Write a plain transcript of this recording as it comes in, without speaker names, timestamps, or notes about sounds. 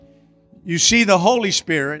You see, the Holy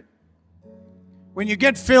Spirit, when you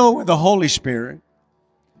get filled with the Holy Spirit,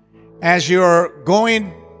 as you're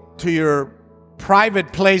going to your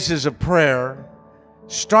private places of prayer,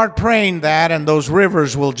 start praying that, and those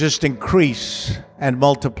rivers will just increase and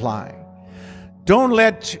multiply. Don't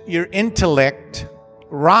let your intellect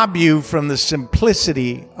rob you from the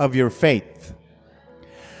simplicity of your faith,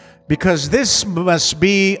 because this must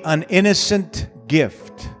be an innocent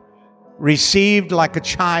gift received like a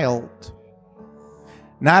child,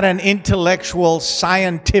 not an intellectual,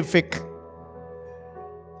 scientific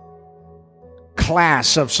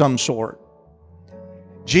class of some sort.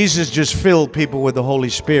 Jesus just filled people with the Holy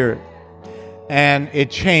Spirit, and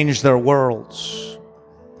it changed their worlds.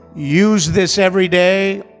 Use this every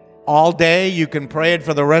day, all day. You can pray it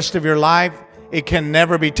for the rest of your life. It can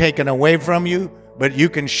never be taken away from you, but you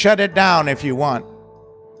can shut it down if you want.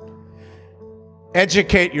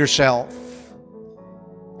 Educate yourself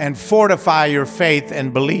and fortify your faith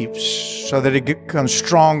and beliefs so that it becomes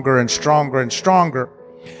stronger and stronger and stronger,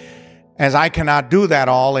 as I cannot do that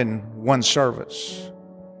all in one service.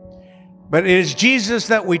 But it is Jesus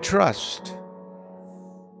that we trust.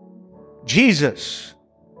 Jesus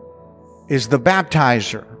is the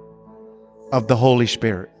baptizer of the Holy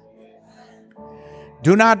Spirit.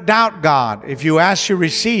 Do not doubt God. If you ask, you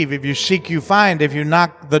receive. If you seek, you find. If you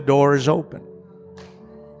knock, the door is open.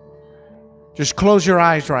 Just close your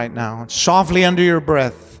eyes right now. Softly under your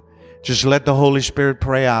breath, just let the Holy Spirit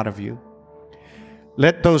pray out of you.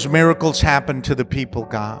 Let those miracles happen to the people,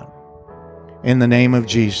 God. In the name of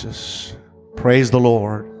Jesus. Praise the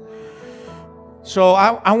Lord. So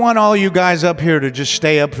I want all you guys up here to just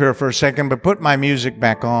stay up here for a second, but put my music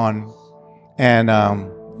back on. And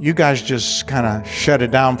you guys just kind of shut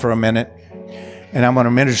it down for a minute. And I'm going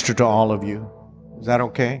to minister to all of you. Is that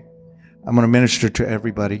okay? I'm going to minister to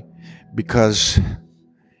everybody because,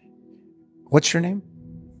 what's your name?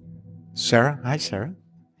 Sarah? Hi, Sarah.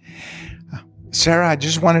 Sarah, I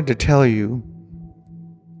just wanted to tell you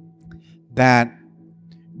that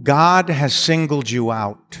God has singled you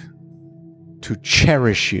out to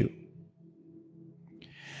cherish you.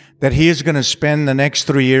 That He is going to spend the next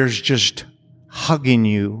 3 years just hugging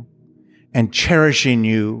you and cherishing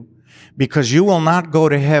you, because you will not go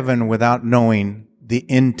to heaven without knowing the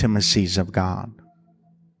intimacies of God.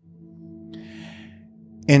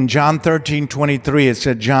 In John 13:23, it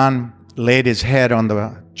said John laid his head on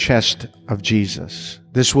the chest of Jesus.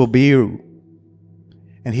 This will be you,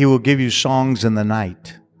 and He will give you songs in the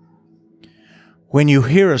night. When you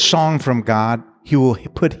hear a song from God, He will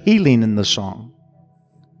put healing in the song.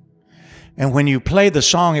 And when you play the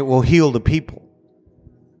song, it will heal the people.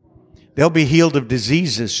 They'll be healed of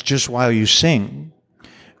diseases just while you sing,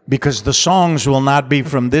 because the songs will not be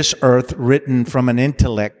from this earth, written from an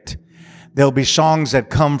intellect. There'll be songs that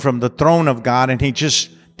come from the throne of God, and He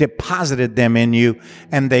just deposited them in you,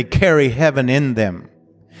 and they carry heaven in them,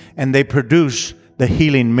 and they produce the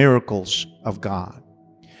healing miracles of God.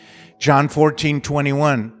 John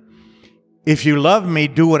 14:21, if you love me,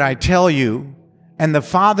 do what I tell you, and the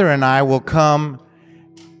Father and I will come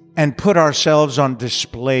and put ourselves on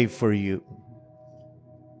display for you.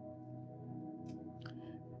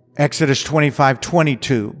 Exodus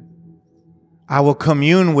 25:22, I will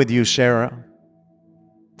commune with you, Sarah,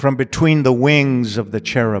 from between the wings of the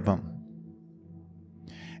cherubim,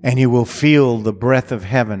 and you will feel the breath of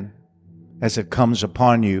heaven as it comes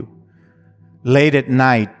upon you late at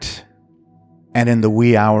night and in the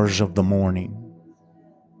wee hours of the morning.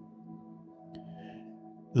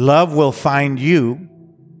 Love will find you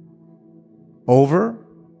over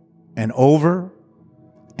and over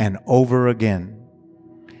and over again.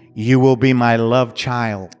 You will be my loved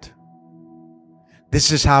child.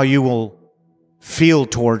 This is how you will feel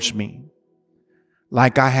towards me,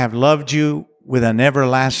 like I have loved you with an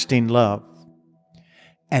everlasting love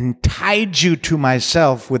and tied you to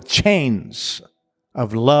myself with chains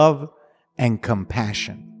of love and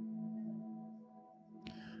compassion.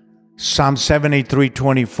 Psalm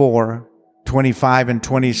 73:24, 25 and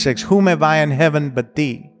 26. Whom have I in heaven but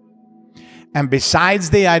thee? And besides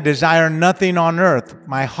thee I desire nothing on earth.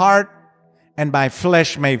 My heart and my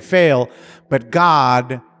flesh may fail, but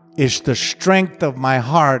God is the strength of my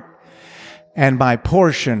heart and my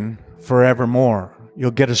portion forevermore.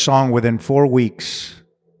 You'll get a song within 4 weeks.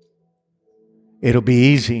 It'll be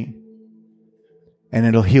easy, and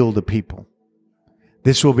it'll heal the people.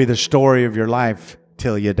 This will be the story of your life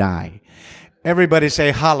till you die. Everybody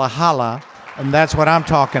say holla, holla, and that's what I'm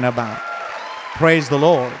talking about. Praise the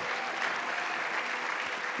Lord.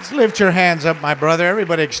 Let's lift your hands up, my brother.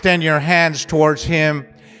 Everybody extend your hands towards Him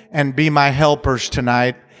and be my helpers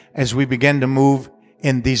tonight as we begin to move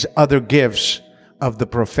in these other gifts of the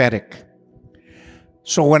prophetic.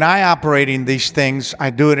 So when I operate in these things, I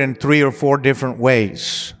do it in 3 or 4 different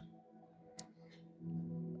ways.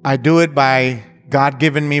 I do it by God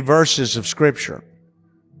giving me verses of Scripture,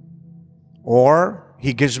 or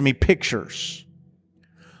He gives me pictures,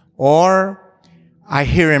 or I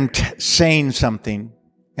hear Him saying something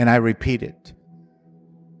and I repeat it,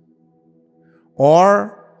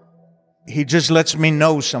 or He just lets me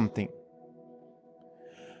know something.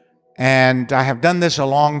 And I have done this a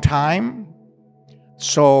long time.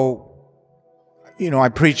 So, I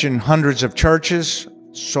preach in hundreds of churches,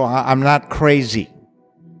 so I'm not crazy.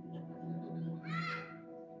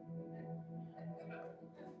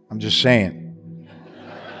 I'm just saying.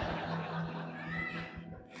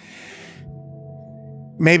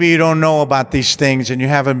 Maybe you don't know about these things and you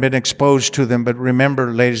haven't been exposed to them, but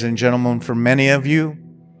remember, ladies and gentlemen, for many of you,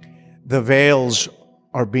 the veils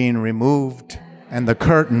are being removed and the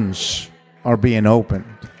curtains are being opened.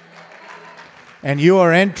 And you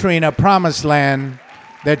are entering a promised land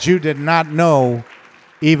that you did not know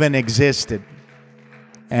even existed.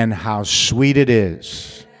 And how sweet it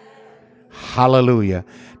is. Hallelujah.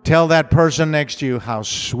 Tell that person next to you how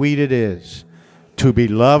sweet it is to be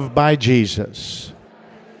loved by Jesus.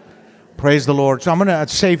 Praise the Lord. So I'm going to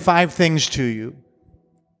say 5 things to you.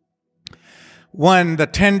 1, the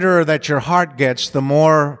tenderer that your heart gets, the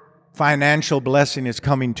more financial blessing is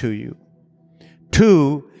coming to you.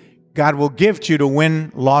 2, God will gift you to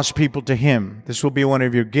win lost people to Him. This will be one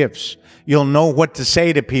of your gifts. You'll know what to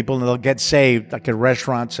say to people and they'll get saved, like at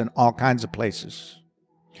restaurants and all kinds of places.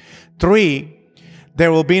 3,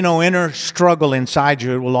 there will be no inner struggle inside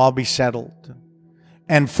you. It will all be settled.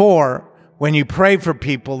 And 4, when you pray for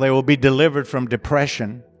people, they will be delivered from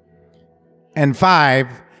depression. And 5,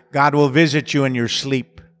 God will visit you in your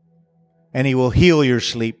sleep and He will heal your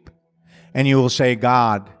sleep. And you will say,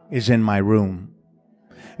 God is in my room.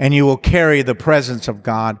 And you will carry the presence of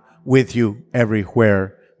God with you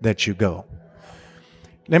everywhere that you go.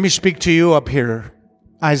 Let me speak to you up here.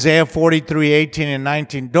 Isaiah 43:18 and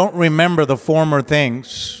 19. Don't remember the former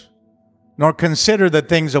things, nor consider the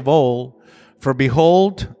things of old. For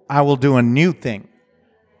behold, I will do a new thing.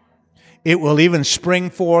 It will even spring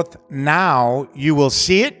forth now. You will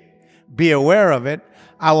see it. Be aware of it.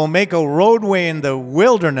 I will make a roadway in the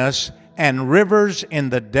wilderness and rivers in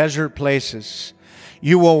the desert places.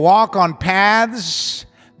 You will walk on paths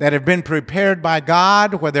that have been prepared by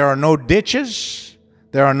God, where there are no ditches,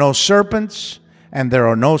 there are no serpents, and there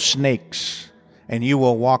are no snakes, and you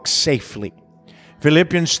will walk safely.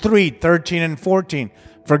 Philippians 3:13 and 14,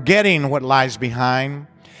 forgetting what lies behind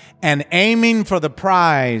and aiming for the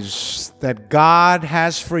prize that God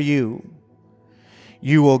has for you.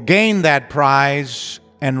 You will gain that prize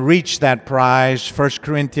and reach that prize. 1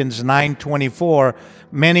 Corinthians 9:24,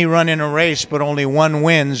 many run in a race, but only one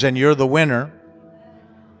wins, and you're the winner.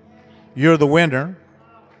 You're the winner.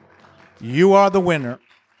 You are the winner.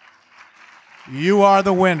 You are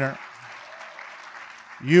the winner.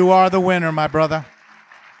 You are the winner, my brother.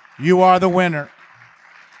 You are the winner.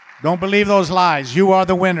 Don't believe those lies. You are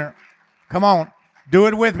the winner. Come on. Do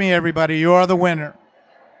it with me, everybody. You are the winner.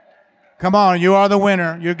 Come on, you are the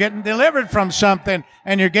winner. You're getting delivered from something,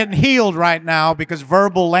 and you're getting healed right now because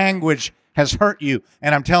verbal language has hurt you.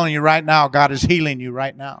 And I'm telling you right now, God is healing you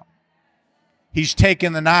right now. He's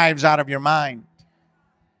taking the knives out of your mind.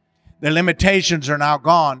 The limitations are now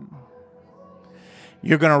gone.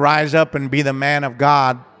 You're going to rise up and be the man of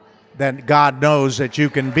God that God knows that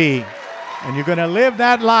you can be. And you're going to live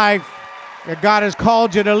that life that God has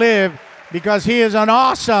called you to live, because He is an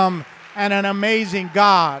awesome and an amazing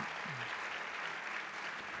God.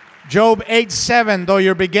 Job 8:7, though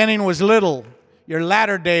your beginning was little, your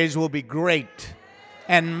latter days will be great.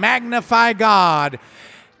 And magnify God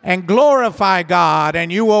and glorify God,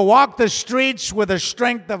 and you will walk the streets with the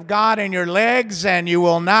strength of God in your legs, and you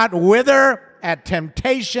will not wither at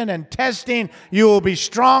temptation and testing. You will be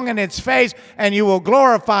strong in its face, and you will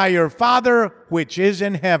glorify your Father which is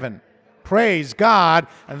in heaven. Praise God.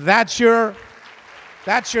 That's your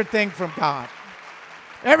thing from God.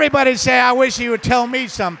 Everybody say, I wish He would tell me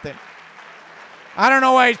something. I don't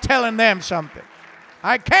know why He's telling them something.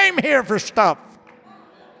 I came here for stuff.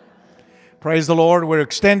 Praise the Lord. We're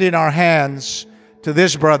extending our hands to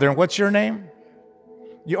this brother. What's your name?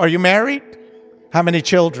 Are you married? How many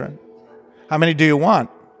children? How many do you want?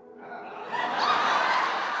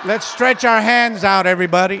 Let's stretch our hands out,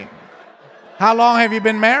 everybody. How long have you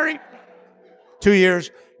been married? 2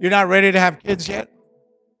 years. You're not ready to have kids yet?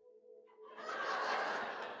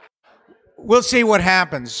 We'll see what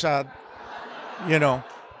happens, So,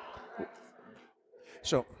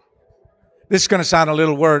 This is going to sound a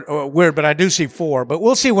little weird, but I do see 4. But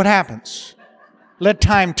we'll see what happens. Let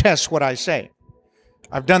time test what I say.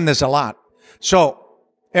 I've done this a lot. So,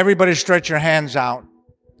 everybody stretch your hands out.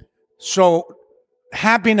 So,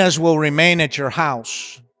 happiness will remain at your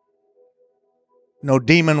house. No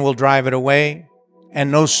demon will drive it away,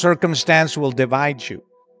 and no circumstance will divide you.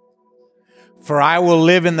 For I will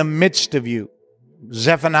live in the midst of you.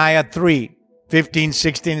 Zephaniah 3, 15,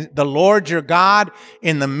 16. The Lord your God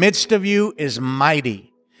in the midst of you is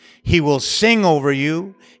mighty. He will sing over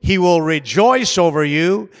you. He will rejoice over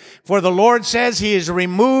you. For the Lord says he has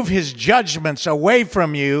removed his judgments away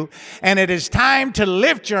from you. And it is time to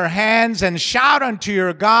lift your hands and shout unto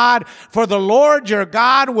your God. For the Lord your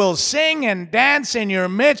God will sing and dance in your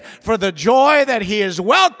midst for the joy that he is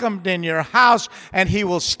welcomed in your house. And he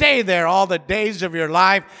will stay there all the days of your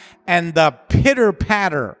life. And the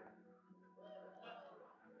pitter-patter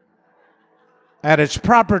at its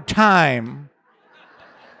proper time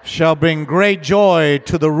shall bring great joy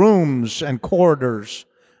to the rooms and corridors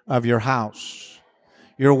of your house.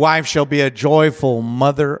 Your wife shall be a joyful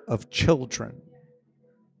mother of children.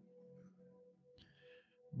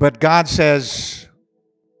 But God says,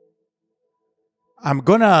 I'm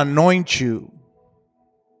going to anoint you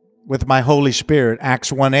with my Holy Spirit.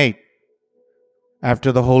 Acts 1:8.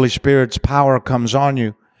 After the Holy Spirit's power comes on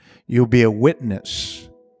you, you'll be a witness.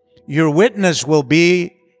 Your witness will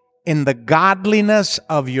be in the godliness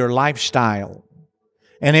of your lifestyle,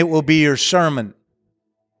 and it will be your sermon.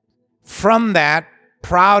 From that,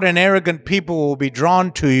 proud and arrogant people will be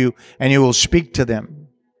drawn to you, and you will speak to them.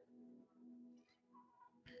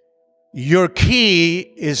 Your key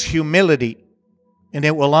is humility, and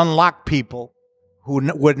it will unlock people who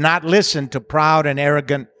would not listen to proud and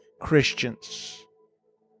arrogant Christians.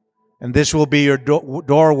 And this will be your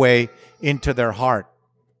doorway into their heart.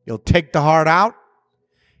 You'll take the heart out,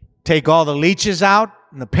 take all the leeches out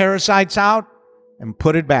and the parasites out, and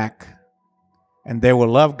put it back. And they will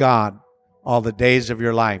love God all the days of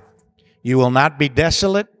your life. You will not be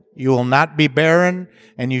desolate, you will not be barren,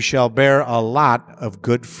 and you shall bear a lot of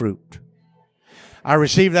good fruit. I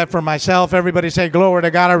receive that for myself. Everybody say, glory to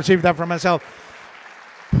God. I receive that for myself.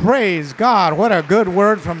 Praise God. What a good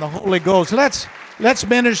word from the Holy Ghost. Let's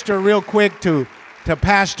minister real quick to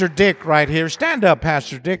Pastor Dick right here. Stand up,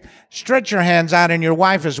 Pastor Dick. Stretch your hands out, and your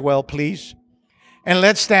wife as well, please. And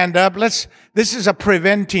let's stand up. This is a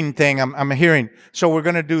preventing thing I'm hearing. So we're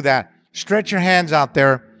going to do that. Stretch your hands out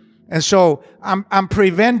there. And so I'm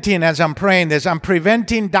preventing, as I'm praying this, I'm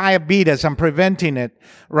preventing diabetes. I'm preventing it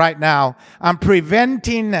right now. I'm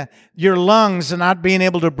preventing your lungs not being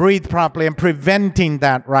able to breathe properly. I'm preventing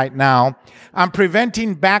that right now. I'm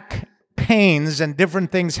preventing back pains and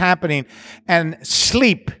different things happening, and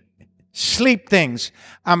sleep things.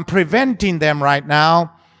 I'm preventing them right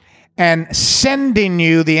now and sending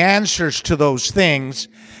you the answers to those things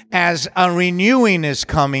as a renewing is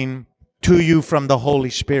coming to you from the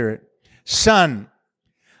Holy Spirit. Son,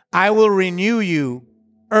 I will renew you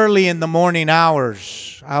early in the morning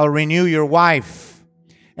hours. I'll renew your wife,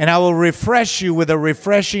 and I will refresh you with a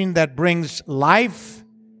refreshing that brings life,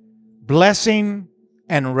 blessing,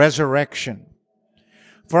 and resurrection.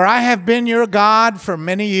 For I have been your God for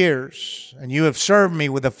many years, and you have served me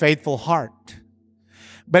with a faithful heart.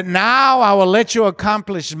 But now I will let you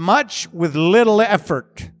accomplish much with little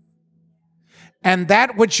effort. And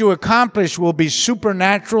that which you accomplish will be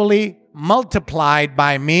supernaturally multiplied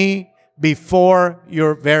by me before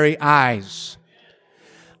your very eyes.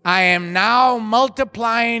 I am now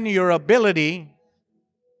multiplying your ability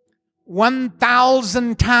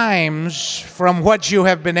 1,000 times from what you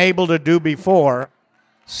have been able to do before,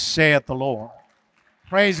 saith the Lord.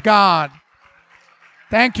 Praise God.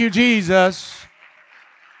 Thank you, Jesus.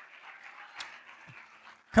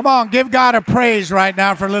 Come on, give God a praise right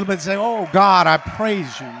now for a little bit. Say, oh, God, I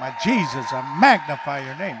praise you. My Jesus, I magnify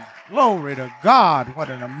your name. Glory to God. What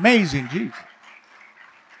an amazing Jesus.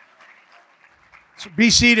 So be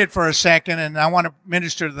seated for a second, and I want to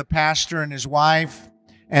minister to the pastor and his wife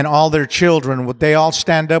and all their children. Would they all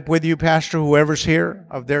stand up with you, Pastor, whoever's here,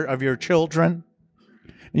 of your children?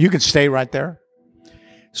 You can stay right there.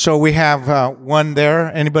 So we have one there.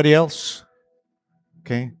 Anybody else?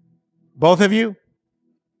 Okay. Both of you?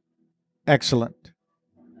 Excellent.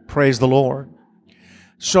 Praise the Lord.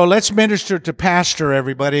 So let's minister to Pastor,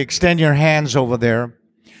 everybody. Extend your hands over there.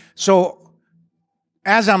 So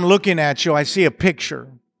as I'm looking at you, I see a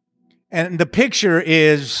picture. And the picture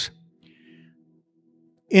is,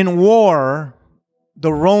 in war,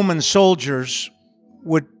 the Roman soldiers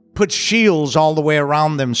would put shields all the way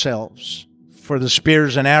around themselves for the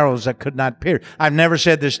spears and arrows that could not pierce. I've never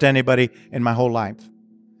said this to anybody in my whole life.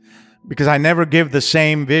 because I never give the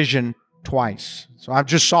same vision twice. So I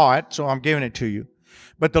just saw it, so I'm giving it to you.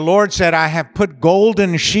 But the Lord said, I have put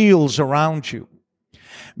golden shields around you.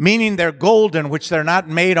 Meaning they're golden, which they're not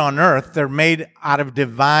made on earth. They're made out of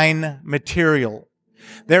divine material.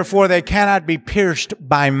 Therefore, they cannot be pierced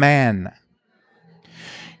by man.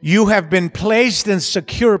 You have been placed in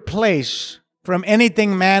secure place from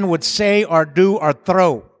anything man would say or do or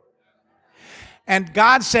throw. And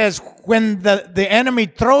God says when the enemy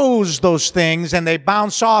throws those things and they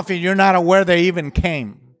bounce off and you're not aware they even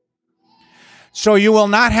came. So you will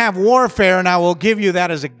not have warfare, and I will give you that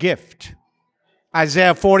as a gift.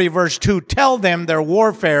 Isaiah 40 verse 2, tell them their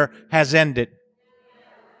warfare has ended.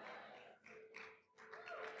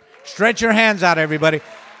 Stretch your hands out, everybody.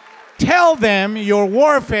 Tell them your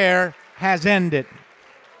warfare has ended.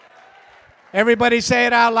 Everybody say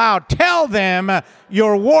it out loud. Tell them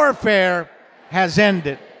your warfare has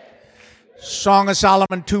ended. Song of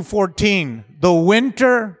Solomon 2:14. The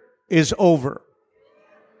winter is over,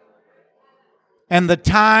 and the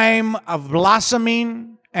time of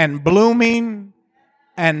blossoming and blooming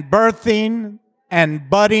and birthing and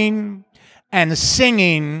budding and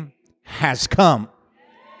singing has come.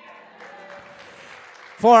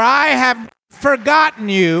 For I have forgotten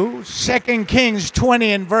you, 2 Kings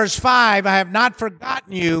 20 and verse 5, I have not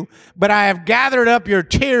forgotten you, but I have gathered up your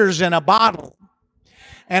tears in a bottle,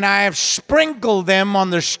 and I have sprinkled them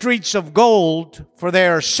on the streets of gold, for they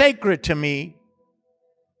are sacred to me.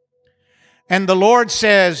 And the Lord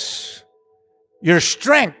says, your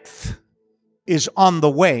strength is on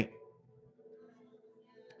the way.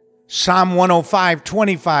 Psalm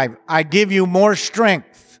 105:25, I give you more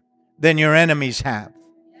strength than your enemies have.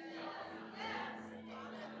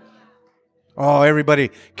 Oh,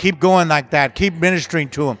 everybody, keep going like that. Keep ministering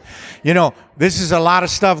to them. You know, this is a lot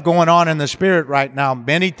of stuff going on in the spirit right now.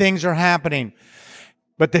 Many things are happening.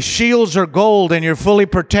 But the shields are gold and you're fully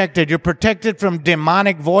protected. You're protected from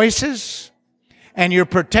demonic voices. And you're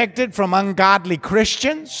protected from ungodly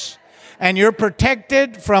Christians. And you're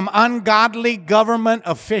protected from ungodly government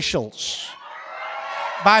officials.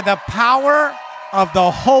 By the power of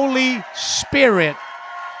the Holy Spirit,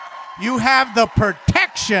 you have the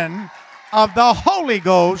protection of the Holy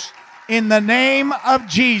Ghost in the name of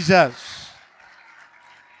Jesus.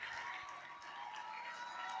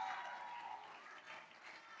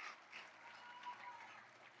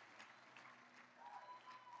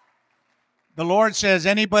 The Lord says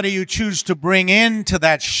anybody you choose to bring into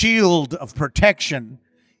that shield of protection,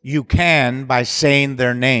 you can by saying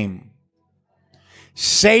their name.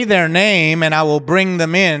 Say their name and I will bring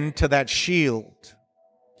them into that shield.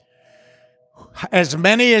 As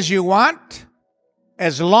many as you want,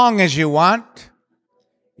 as long as you want,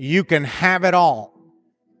 you can have it all.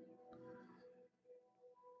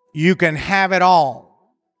 You can have it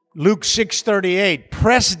all. Luke 6:38,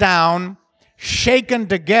 pressed down, shaken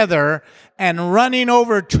together, and running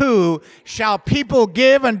over to shall people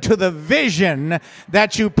give unto the vision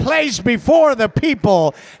that you place before the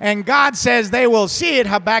people. And God says they will see it.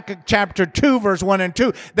 Habakkuk chapter 2 verse 1 and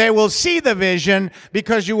 2. They will see the vision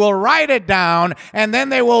because you will write it down, and then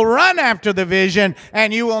they will run after the vision,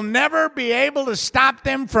 and you will never be able to stop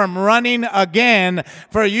them from running again,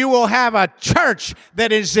 for you will have a church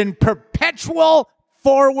that is in perpetual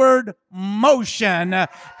forward motion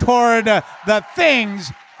toward the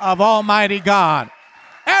things of Almighty God.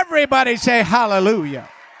 Everybody say hallelujah.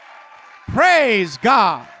 Praise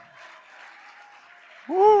God.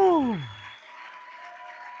 Woo.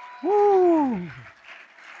 Woo.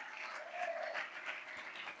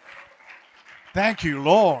 Thank you,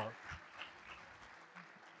 Lord.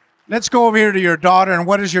 Let's go over here to your daughter. And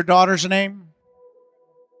what is your daughter's name?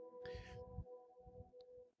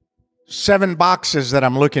 7 boxes that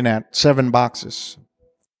I'm looking at. 7 boxes.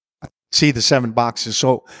 See the 7 boxes.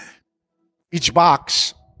 So each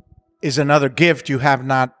box is another gift you have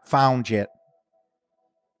not found yet.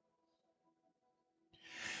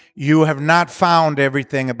 You have not found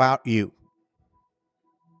everything about you.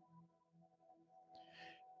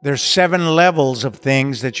 There's 7 levels of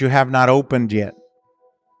things that you have not opened yet.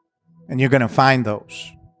 And you're going to find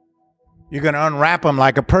those. You're going to unwrap them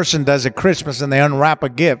like a person does at Christmas, and they unwrap a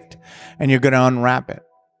gift, and you're going to unwrap it.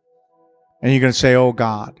 And you're going to say, oh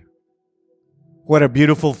God, what a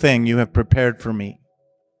beautiful thing you have prepared for me.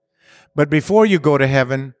 But before you go to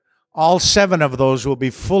heaven, all 7 of those will be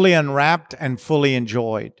fully unwrapped and fully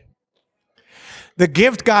enjoyed. The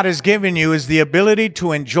gift God has given you is the ability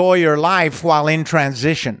to enjoy your life while in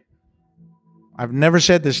transition. I've never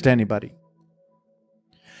said this to anybody.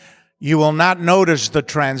 You will not notice the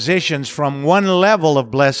transitions from one level of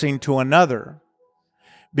blessing to another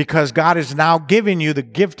because God is now giving you the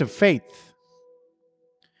gift of faith.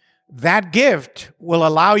 That gift will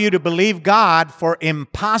allow you to believe God for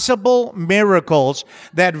impossible miracles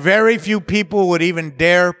that very few people would even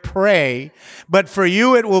dare pray. But for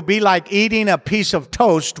you, it will be like eating a piece of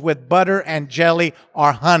toast with butter and jelly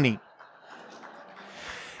or honey.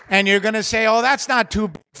 And you're going to say, oh, that's not too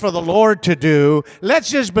big for the Lord to do. Let's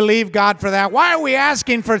just believe God for that. Why are we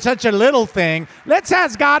asking for such a little thing? Let's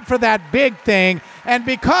ask God for that big thing. And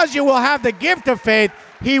because you will have the gift of faith,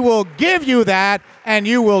 He will give you that, and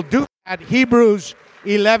you will do that. Hebrews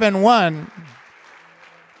 11:1.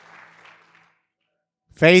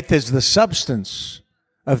 Faith is the substance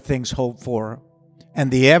of things hoped for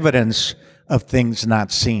and the evidence of things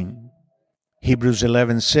not seen. Hebrews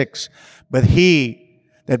 11:6. But he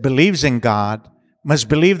that believes in God must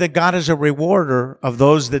believe that God is a rewarder of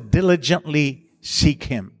those that diligently seek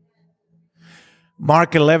Him.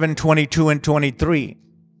 Mark 11:22 and 23.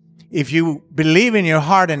 If you believe in your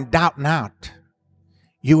heart and doubt not,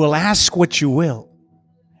 you will ask what you will,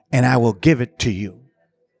 and I will give it to you.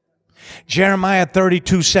 Jeremiah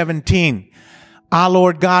 32:17. Ah,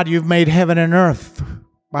 Lord God, you've made heaven and earth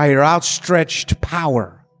by your outstretched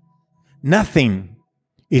power. Nothing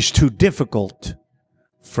is too difficult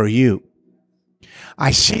for you.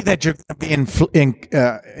 I see that you're going to be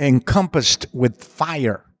encompassed with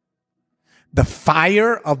fire. The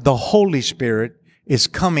fire of the Holy Spirit is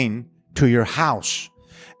coming to your house,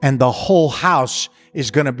 and the whole house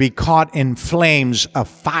is going to be caught in flames of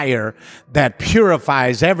fire that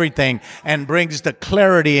purifies everything and brings the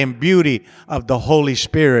clarity and beauty of the Holy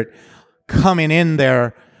Spirit coming in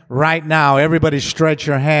there right now. Everybody stretch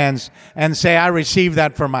your hands and say, I receive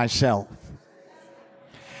that for myself.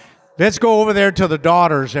 Let's go over there to the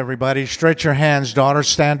daughters, everybody. Stretch your hands. Daughters,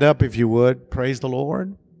 stand up if you would. Praise the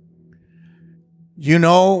Lord. You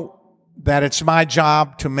know that it's my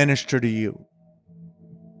job to minister to you,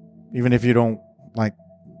 even if you don't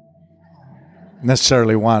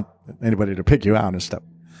necessarily want anybody to pick you out and stuff.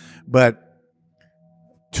 But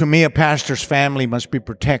to me, a pastor's family must be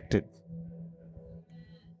protected.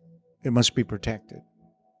 It must be protected.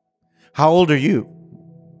 How old are you?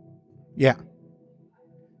 Yeah.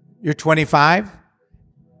 You're 25?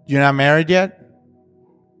 You're not married yet?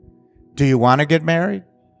 Do you want to get married?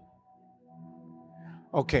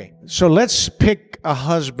 Okay, so let's pick a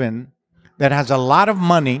husband that has a lot of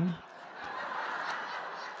money,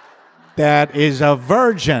 that is a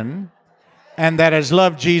virgin, and that has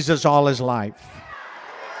loved Jesus all his life.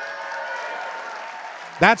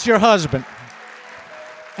 That's your husband.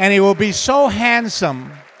 And he will be so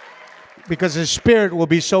handsome because his spirit will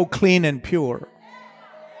be so clean and pure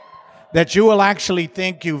that you will actually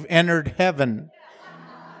think you've entered heaven.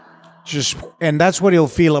 And that's what he'll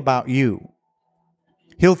feel about you.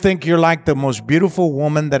 He'll think you're like the most beautiful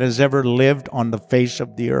woman that has ever lived on the face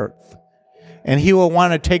of the earth. And he will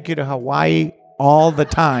want to take you to Hawaii all the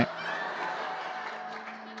time.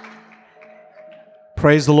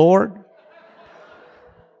 Praise the Lord.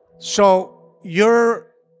 So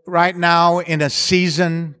you're right now in a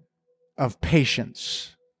season of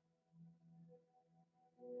patience.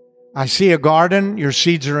 I see a garden. Your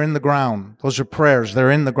seeds are in the ground. Those are prayers.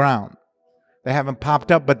 They're in the ground. They haven't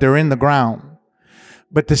popped up, but they're in the ground.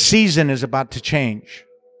 But the season is about to change.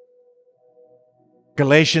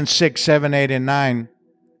 Galatians 6, 7, 8, and 9.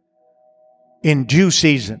 In due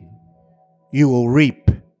season, you will reap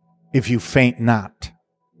if you faint not.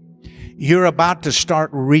 You're about to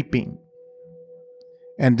start reaping.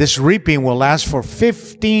 And this reaping will last for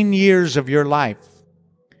 15 years of your life.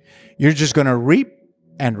 You're just going to reap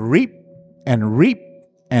and reap and reap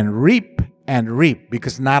and reap and reap,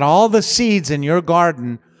 because not all the seeds in your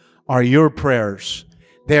garden are your prayers.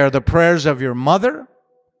 They are the prayers of your mother,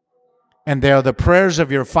 and they are the prayers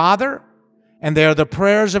of your father, and they are the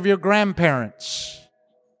prayers of your grandparents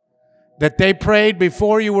that they prayed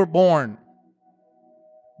before you were born.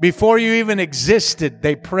 Before you even existed,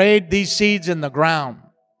 they prayed these seeds in the ground.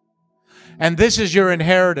 And this is your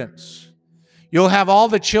inheritance. You'll have all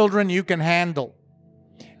the children you can handle,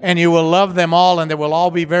 and you will love them all, and they will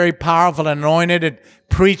all be very powerful, anointed, and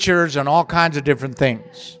preachers, and all kinds of different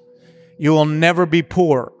things. You will never be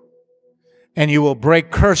poor, and you will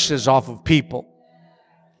break curses off of people.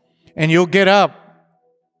 And you'll get up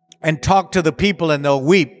and talk to the people, and they'll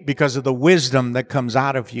weep because of the wisdom that comes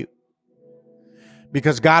out of you.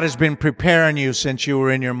 Because God has been preparing you since you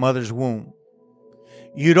were in your mother's womb.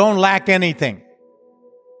 You don't lack anything.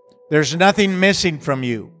 There's nothing missing from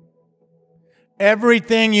you.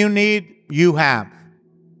 Everything you need, you have.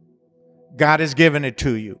 God has given it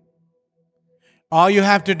to you. All you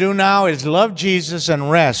have to do now is love Jesus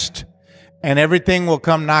and rest and everything will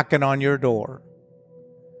come knocking on your door.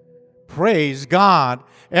 Praise God.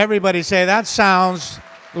 Everybody say, that sounds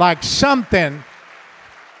like something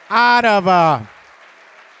out of a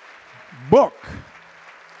book.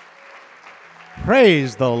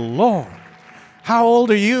 Praise the Lord. How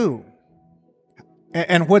old are you?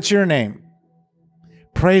 And what's your name?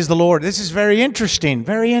 Praise the Lord. This is very interesting.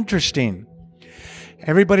 Very interesting.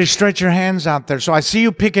 Everybody stretch your hands out there. So I see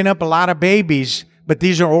you picking up a lot of babies, but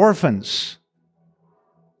these are orphans.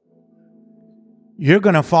 You're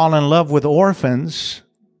going to fall in love with orphans,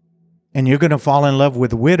 and you're going to fall in love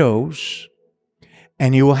with widows,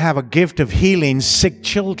 and you will have a gift of healing sick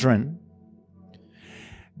children.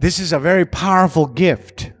 This is a very powerful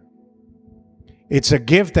gift. It's a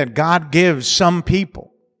gift that God gives some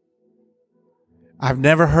people. I've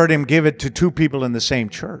never heard Him give it to two people in the same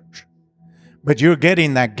church. But you're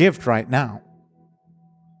getting that gift right now.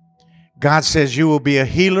 God says you will be a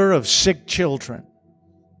healer of sick children.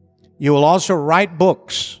 You will also write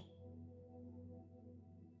books.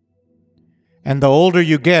 And the older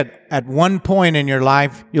you get, at one point in your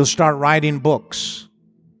life, you'll start writing books.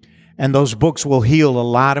 And those books will heal a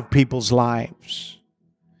lot of people's lives.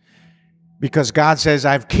 Because God says,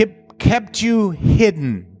 I've kept you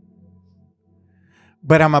hidden,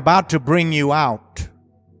 but I'm about to bring you out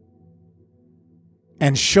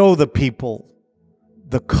and show the people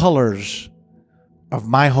the colors of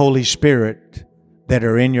my Holy Spirit that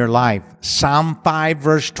are in your life. Psalm 5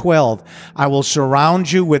 verse 12, I will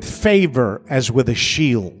surround you with favor as with a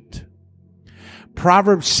shield.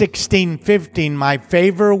 Proverbs 16:15, my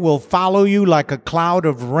favor will follow you like a cloud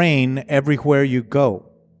of rain everywhere you go.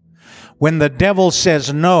 When the devil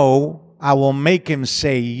says no, I will make him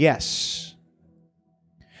say yes.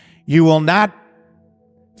 You will not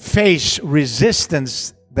face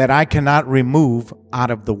resistance that I cannot remove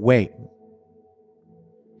out of the way.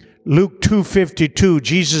 Luke 2:52,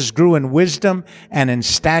 Jesus grew in wisdom and in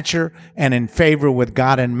stature and in favor with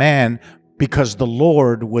God and man because the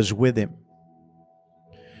Lord was with him.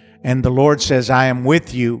 And the Lord says, I am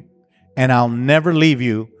with you and I'll never leave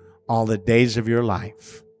you all the days of your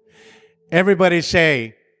life. Everybody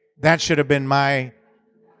say, that should have been my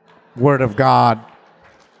word of God.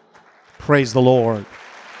 Praise the Lord.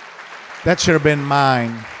 That should have been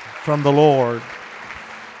mine from the Lord.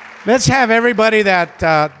 Let's have everybody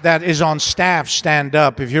that is on staff stand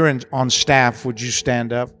up. If you're on staff, would you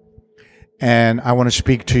stand up? And I want to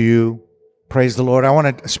speak to you. Praise the Lord. I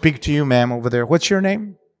want to speak to you, ma'am, over there. What's your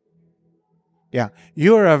name? Yeah.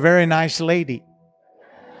 You're a very nice lady.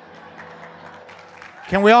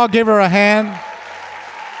 Can we all give her a hand?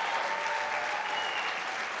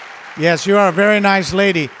 Yes, you are a very nice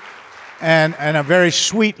lady and a very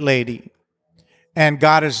sweet lady. And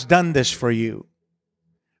God has done this for you.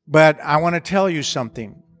 But I want to tell you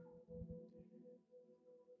something.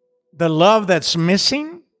 The love that's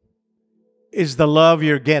missing is the love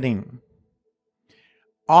you're getting.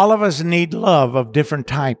 All of us need love of different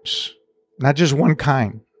types. Not just one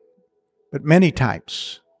kind, but many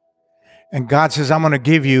types. And God says, I'm going to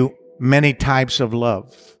give you many types of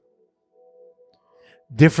love.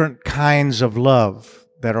 Different kinds of love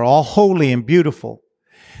that are all holy and beautiful.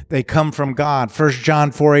 They come from God. 1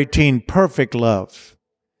 John 4:18, perfect love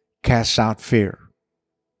casts out fear.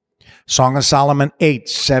 Song of Solomon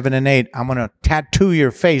 8:7 and 8, I'm going to tattoo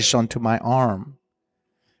your face onto my arm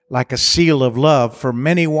like a seal of love, for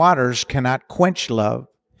many waters cannot quench love,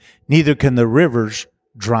 neither can the rivers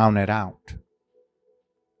drown it out.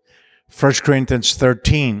 1 Corinthians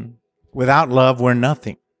 13, without love, we're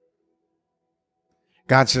nothing.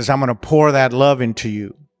 God says, I'm going to pour that love into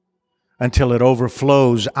you until it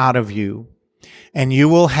overflows out of you. And you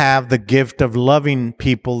will have the gift of loving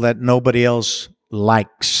people that nobody else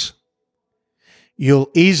likes.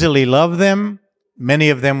 You'll easily love them. Many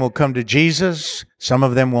of them will come to Jesus. Some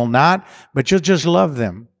of them will not. But you'll just love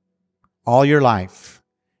them all your life.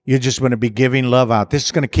 You're just going to be giving love out. This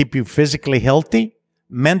is going to keep you physically healthy,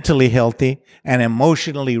 mentally healthy, and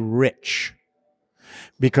emotionally rich.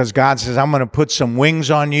 Because God says, I'm going to put some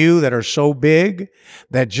wings on you that are so big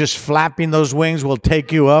that just flapping those wings will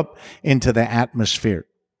take you up into the atmosphere.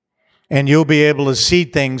 And you'll be able to see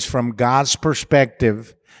things from God's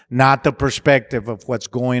perspective, not the perspective of what's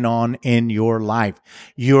going on in your life.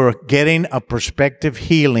 You're getting a perspective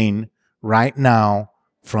healing right now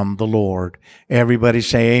from the Lord. Everybody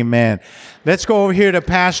say amen. Let's go over here to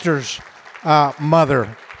Pastor's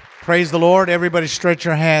mother. Praise the Lord. Everybody stretch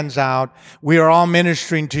your hands out. We are all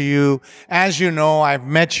ministering to you. As you know, I've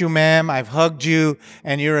met you, ma'am. I've hugged you,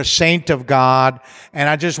 and you're a saint of God. And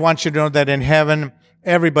I just want you to know that in heaven,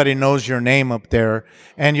 Everybody knows your name up there,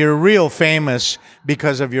 and you're real famous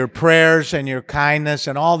because of your prayers and your kindness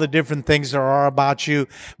and all the different things there are about you.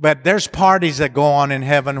 But there's parties that go on in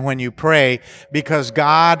heaven when you pray, because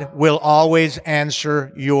God will always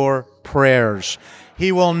answer your prayers.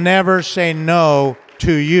 He will never say no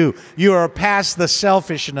to you. You are past the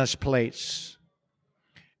selfishness place.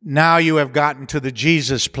 Now you have gotten to the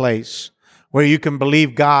Jesus place, where you can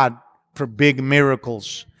believe God for big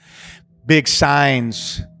miracles, big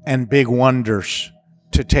signs, and big wonders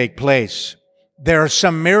to take place. There are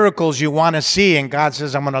some miracles you want to see, and God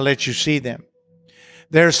says, I'm going to let you see them.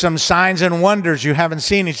 There are some signs and wonders you haven't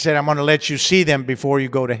seen. He said, I'm going to let you see them before you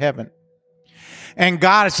go to heaven. And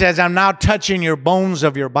God says, I'm now touching your bones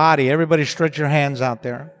of your body. Everybody stretch your hands out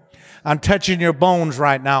there. I'm touching your bones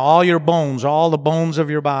right now, all your bones, all the bones of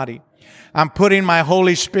your body. I'm putting my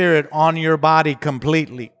Holy Spirit on your body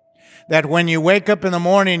completely. That when you wake up in the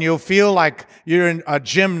morning, you'll feel like you're a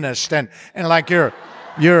gymnast, and like your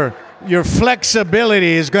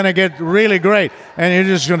flexibility is going to get really great, and you're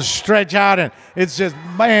just going to stretch out, and it's just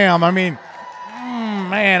bam.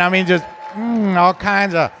 Just all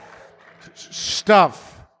kinds of stuff.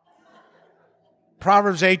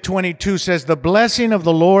 Proverbs 8:22 says, "The blessing of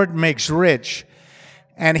the Lord makes rich,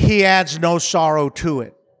 and He adds no sorrow to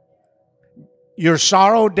it." Your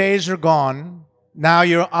sorrow days are gone. Now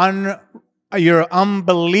your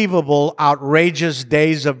unbelievable, outrageous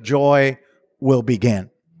days of joy will begin.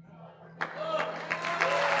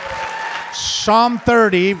 Psalm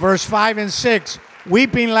 30, verse 5 and 6.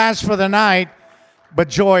 Weeping lasts for the night, but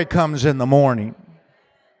joy comes in the morning.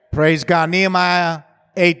 Praise God. Nehemiah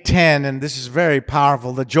 8:10, and this is very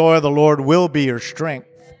powerful. The joy of the Lord will be your strength.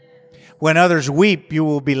 When others weep, you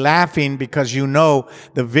will be laughing because you know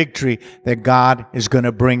the victory that God is going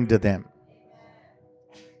to bring to them.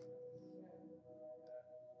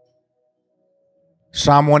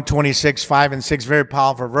 Psalm 126, 5 and 6, very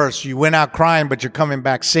powerful verse. You went out crying, but you're coming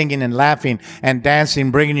back singing and laughing and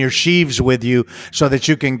dancing, bringing your sheaves with you so that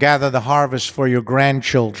you can gather the harvest for your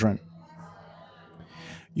grandchildren.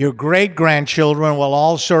 Your great-grandchildren will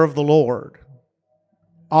all serve the Lord.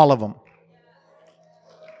 All of them.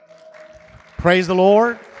 Praise the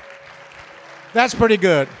Lord. That's pretty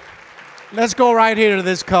good. Let's go right here to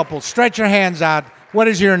this couple. Stretch your hands out. What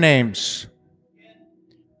is your names?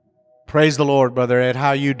 Praise the Lord, Brother Ed.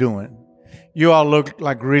 How you doing? You all look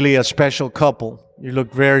like really a special couple. You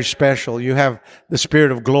look very special. You have the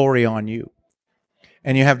Spirit of glory on you.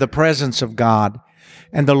 And you have the presence of God.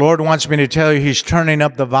 And the Lord wants me to tell you He's turning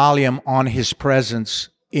up the volume on His presence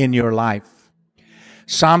in your life.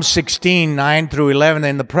 Psalm 16, 9 through 11,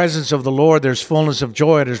 in the presence of the Lord there's fullness of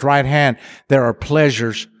joy. At His right hand there are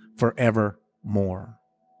pleasures forevermore.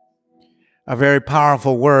 A very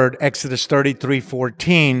powerful word, Exodus 33,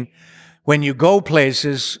 14. When you go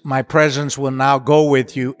places, my presence will now go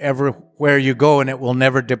with you everywhere you go, and it will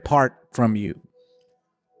never depart from you.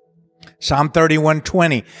 Psalm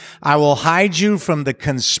 31:20, I will hide you from the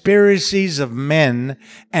conspiracies of men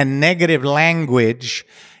and negative language.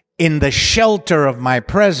 In the shelter of my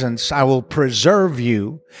presence, I will preserve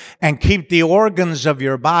you and keep the organs of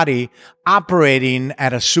your body operating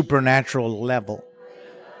at a supernatural level.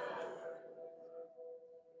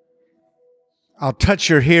 I'll touch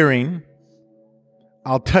your hearing,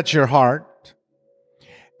 I'll touch your heart,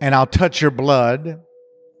 and I'll touch your blood,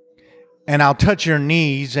 and I'll touch your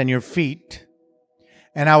knees and your feet,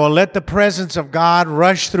 and I will let the presence of God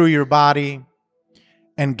rush through your body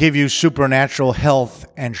and give you supernatural health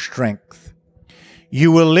and strength.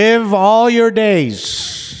 You will live all your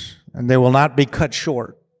days, and they will not be cut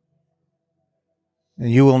short,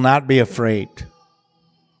 and you will not be afraid.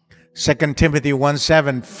 2 Timothy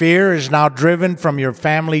 1:7, fear is now driven from your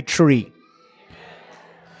family tree,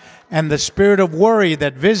 and the spirit of worry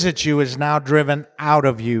that visits you is now driven out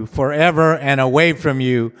of you forever and away from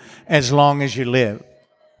you as long as you live.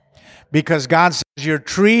 Because God says your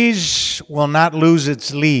trees will not lose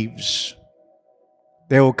its leaves.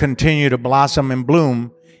 They will continue to blossom and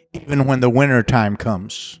bloom even when the winter time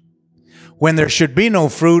comes. When there should be no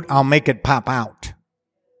fruit, I'll make it pop out.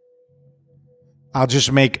 I'll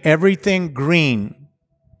just make everything green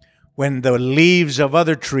when the leaves of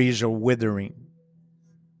other trees are withering.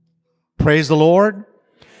 Praise the Lord.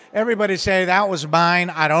 Everybody say, that was mine.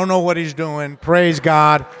 I don't know what he's doing. Praise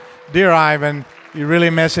God. Dear Ivan, you're really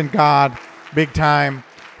messing God big time.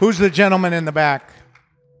 Who's the gentleman in the back?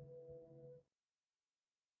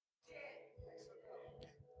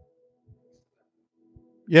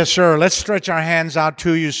 Yes, sir. Let's stretch our hands out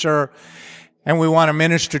to you, sir. And we want to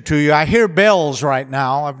minister to you. I hear bells right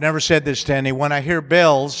now. I've never said this to anyone. I hear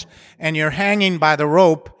bells, and you're hanging by the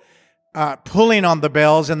rope. pulling on the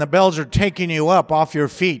bells, and the bells are taking you up off your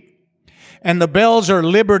feet. And the bells are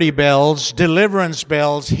liberty bells, deliverance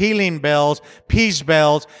bells, healing bells, peace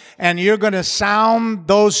bells. And you're going to sound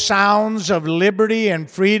those sounds of liberty and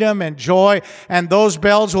freedom and joy. And those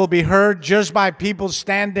bells will be heard just by people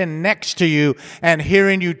standing next to you and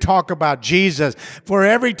hearing you talk about Jesus. For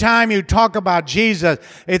every time you talk about Jesus,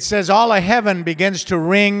 it says all of heaven begins to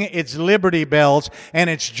ring its liberty bells and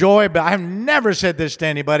its joy bells. I've never said this to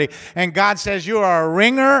anybody. And God says you are a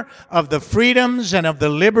ringer of the freedoms and of the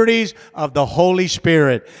liberties of the Holy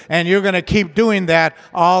Spirit. And you're going to keep doing that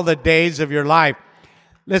all the days of your life.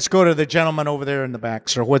 Let's go to the gentleman over there in the back.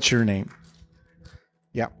 Sir, what's your name?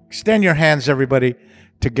 Yeah. Extend your hands, everybody,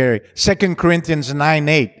 to Gary. 2 Corinthians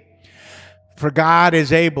 9:8. For God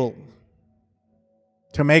is able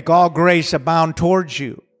to make all grace abound towards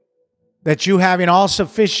you, that you having all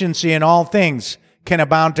sufficiency in all things can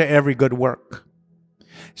abound to every good work.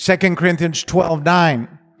 2 Corinthians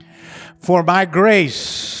 12:9. For my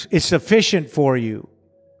grace is sufficient for you,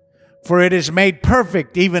 for it is made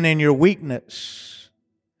perfect even in your weakness.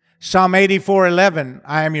 Psalm 84:11,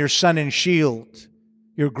 I am your sun and shield,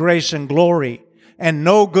 your grace and glory, and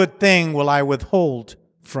no good thing will I withhold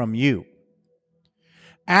from you.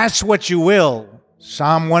 Ask what you will,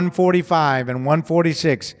 Psalm 145 and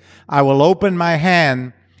 146, I will open my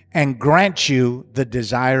hand and grant you the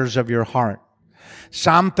desires of your heart.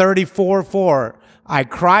 Psalm 34:4, I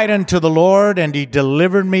cried unto the Lord, and he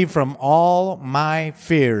delivered me from all my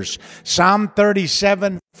fears. Psalm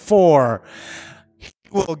 37:4, he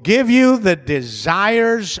will give you the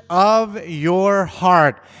desires of your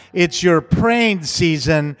heart. It's your praying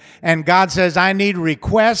season, and God says, I need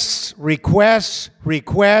requests,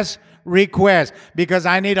 because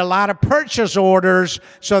I need a lot of purchase orders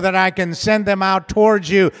so that I can send them out towards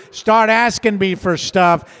you. Start asking me for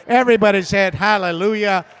stuff. Everybody said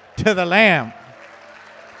hallelujah to the Lamb.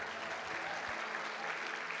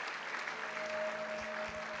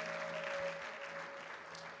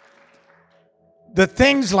 The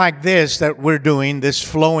things like this that we're doing, this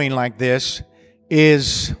flowing like this,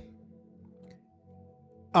 is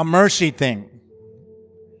a mercy thing.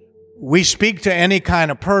 We speak to any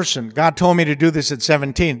kind of person. God told me to do this at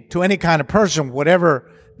 17. To any kind of person,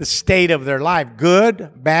 whatever the state of their life,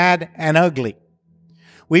 good, bad, and ugly.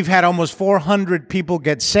 We've had almost 400 people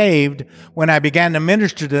get saved when I began to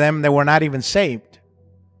minister to them. They were not even saved.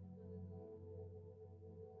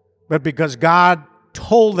 But because God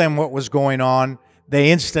told them what was going on,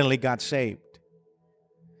 they instantly got saved.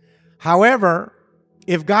 However,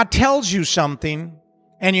 if God tells you something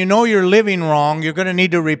and you know you're living wrong, you're going to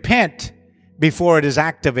need to repent before it is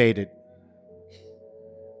activated.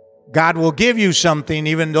 God will give you something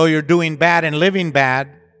even though you're doing bad and living bad,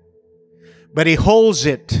 but He holds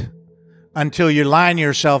it until you line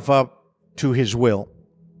yourself up to His will.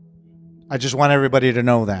 I just want everybody to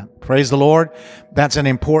know that. Praise the Lord. That's an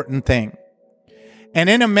important thing. And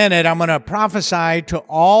in a minute, I'm going to prophesy to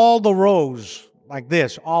all the rows like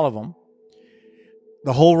this, all of them,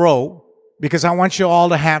 the whole row, because I want you all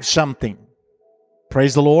to have something.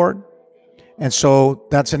 Praise the Lord. And so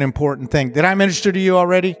that's an important thing. Did I minister to you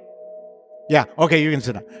already? Yeah. Okay, you can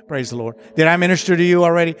sit down. Praise the Lord. Did I minister to you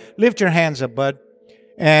already? Lift your hands up, bud.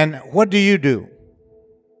 And what do you do?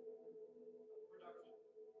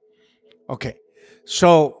 Okay.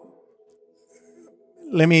 So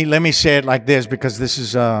let me say it like this, because this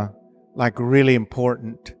is like really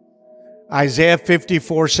important. Isaiah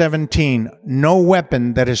 54:17, no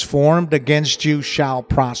weapon that is formed against you shall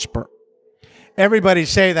prosper. Everybody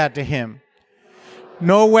say that to him.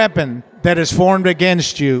 No weapon that is formed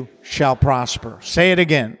against you shall prosper. Say it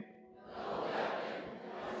again.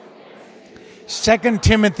 2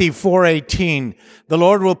 Timothy 4:18, the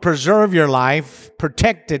Lord will preserve your life,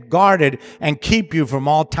 protect it, guard it, and keep you from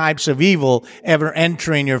all types of evil ever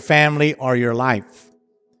entering your family or your life.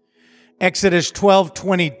 Exodus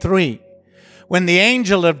 12:23, when the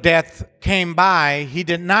angel of death came by, he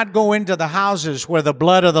did not go into the houses where the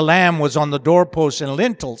blood of the lamb was on the doorposts and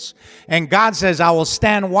lintels. And God says, I will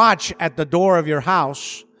stand watch at the door of your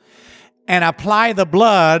house and apply the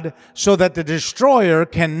blood so that the destroyer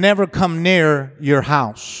can never come near your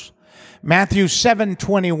house. Matthew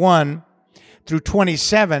 7:21 through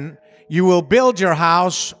 27, you will build your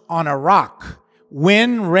house on a rock.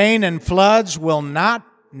 Wind, rain, and floods will not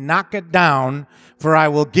knock it down, for I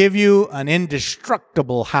will give you an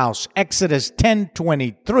indestructible house. Exodus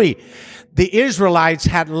 10:23. The Israelites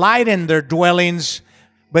had light in their dwellings,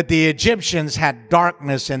 but the Egyptians had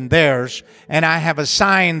darkness in theirs, and I have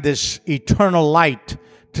assigned this eternal light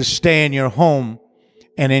to stay in your home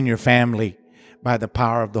and in your family. by the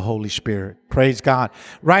power of the Holy Spirit. Praise God.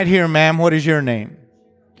 Right here, ma'am, what is your name?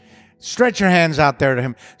 Stretch your hands out there to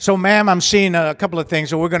him. So, ma'am, I'm seeing a couple of things,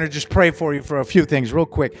 so we're going to just pray for you for a few things real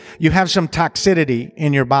quick. You have some toxicity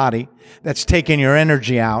in your body that's taking your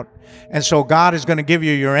energy out. And so God is going to give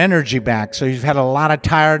you your energy back. So you've had a lot of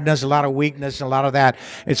tiredness, a lot of weakness, a lot of that.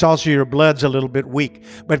 It's also your blood's a little bit weak.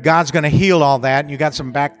 But God's going to heal all that. And you got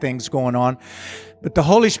some back things going on. But the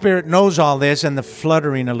Holy Spirit knows all this, and the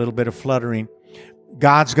fluttering, a little bit of fluttering.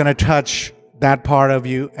 God's going to touch that part of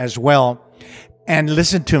you as well. And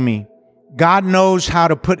listen to me. God knows how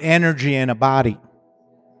to put energy in a body.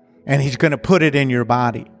 And He's going to put it in your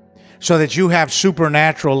body, so that you have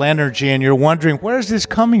supernatural energy, and you're wondering, where is this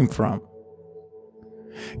coming from?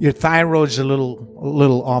 Your thyroid's a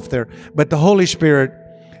little off there. But the Holy Spirit,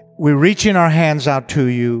 we're reaching our hands out to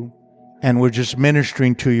you, and we're just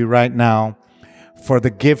ministering to you right now for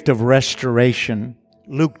the gift of restoration.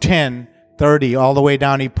 Luke 10:30, all the way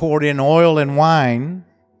down, He poured in oil and wine,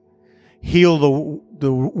 healed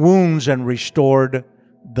the wounds, and restored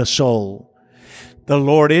the soul. The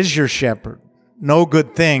Lord is your shepherd. No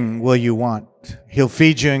good thing will you want. He'll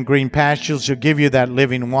feed you in green pastures. He'll give you that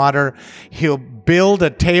living water. He'll build a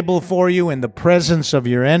table for you in the presence of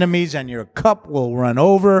your enemies, and your cup will run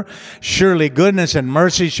over. Surely goodness and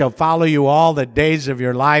mercy shall follow you all the days of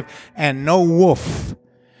your life, and no wolf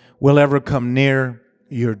will ever come near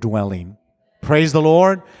your dwelling. Praise the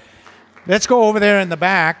Lord. Let's go over there in the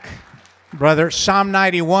back, brother. Psalm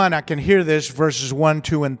 91, I can hear this, verses 1,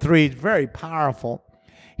 2, and 3. It's very powerful.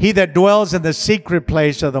 He that dwells in the secret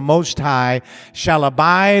place of the Most High shall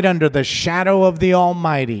abide under the shadow of the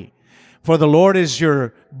Almighty. For the Lord is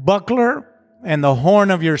your buckler and the horn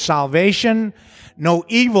of your salvation. No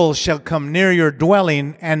evil shall come near your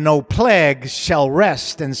dwelling, and no plague shall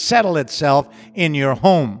rest and settle itself in your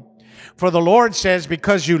home. For the Lord says,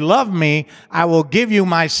 because you love me, I will give you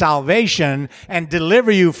my salvation and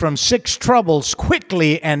deliver you from 6 troubles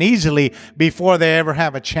quickly and easily before they ever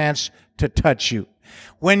have a chance to touch you.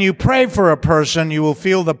 When you pray for a person, you will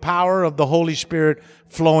feel the power of the Holy Spirit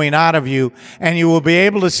flowing out of you, and you will be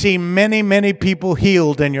able to see many, many people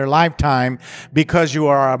healed in your lifetime, because you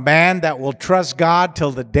are a man that will trust God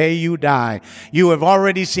till the day you die. You have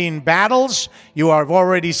already seen battles, you have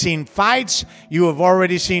already seen fights, you have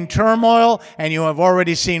already seen turmoil, and you have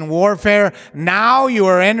already seen warfare. Now you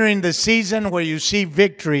are entering the season where you see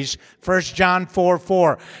victories. 1 John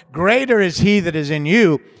 4:4. Greater is He that is in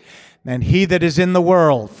you than he that is in the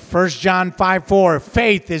world. 1 John 5:4,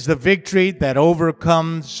 faith is the victory that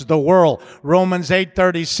overcomes the world. Romans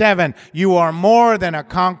 8:37, you are more than a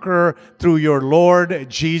conqueror through your Lord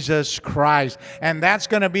Jesus Christ. And that's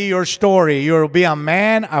going to be your story. You'll be a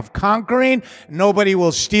man of conquering. Nobody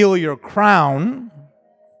will steal your crown.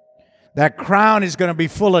 That crown is going to be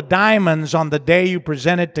full of diamonds on the day you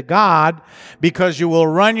present it to God, because you will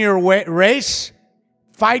run your race,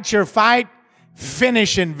 fight your fight,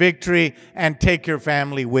 finish in victory, and take your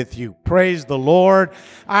family with you. Praise the Lord.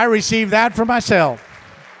 I receive that for myself.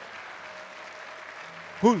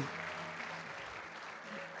 Who?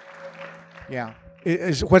 Yeah.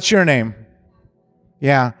 What's your name?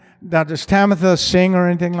 Yeah. Now, does Tamitha sing or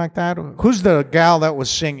anything like that? Who's the gal that was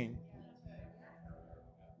singing?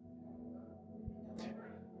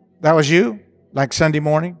 That was you? Like Sunday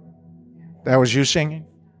morning? That was you singing?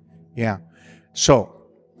 Yeah. So,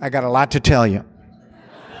 I got a lot to tell you.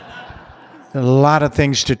 A lot of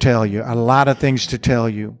things to tell you. A lot of things to tell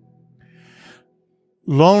you.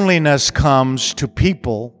 Loneliness comes to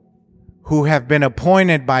people who have been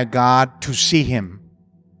appointed by God to see Him.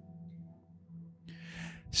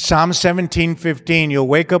 Psalm 17:15, you'll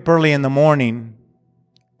wake up early in the morning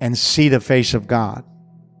and see the face of God.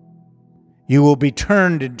 You will be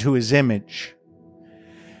turned into His image.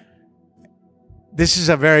 This is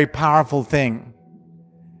a very powerful thing.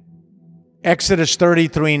 Exodus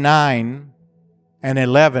 33:9 and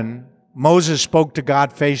 11, Moses spoke to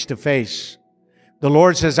God face to face. The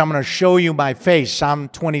Lord says, I'm going to show you my face. Psalm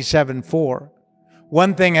 27:4.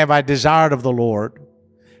 One thing have I desired of the Lord,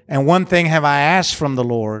 and one thing have I asked from the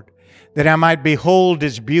Lord, that I might behold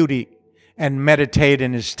His beauty and meditate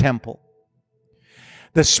in His temple.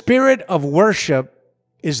 The spirit of worship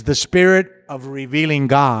is the spirit of revealing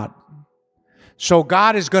God. So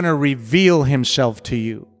God is going to reveal Himself to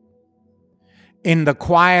you. In the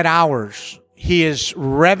quiet hours, He is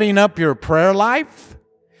revving up your prayer life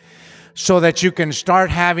so that you can start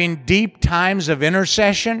having deep times of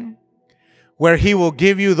intercession, where He will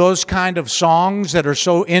give you those kind of songs that are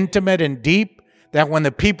so intimate and deep that when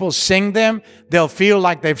the people sing them, they'll feel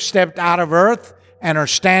like they've stepped out of earth and are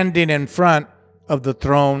standing in front of the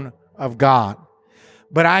throne of God.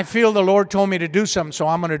 But I feel the Lord told me to do something, so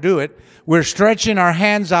I'm going to do it. We're stretching our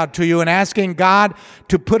hands out to you and asking God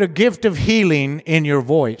to put a gift of healing in your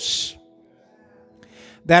voice.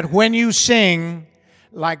 That when you sing,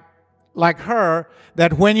 like her,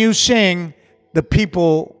 that when you sing, the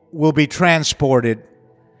people will be transported.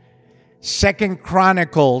 2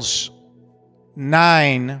 Chronicles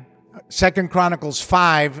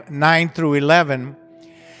 5, 9 through 11,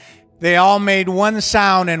 they all made one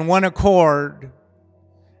sound and one accord,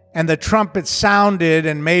 and the trumpet sounded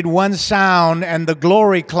and made one sound, and the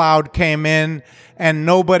glory cloud came in, and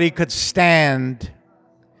nobody could stand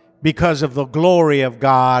because of the glory of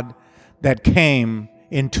God that came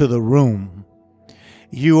into the room.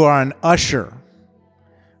 You are an usher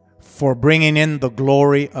for bringing in the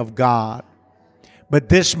glory of God. But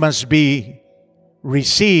this must be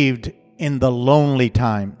received in the lonely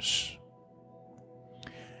times.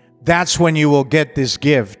 That's when you will get this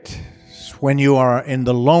gift. When you are in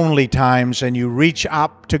the lonely times and you reach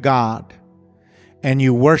up to God and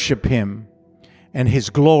you worship Him, and His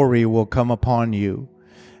glory will come upon you.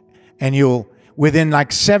 And you'll, within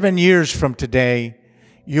like 7 years from today,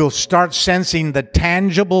 you'll start sensing the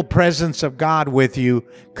tangible presence of God with you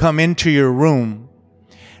come into your room.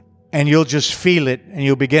 And you'll just feel it, and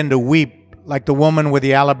you'll begin to weep like the woman with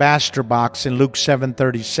the alabaster box in Luke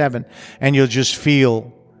 7:37. And you'll just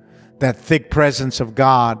feel that thick presence of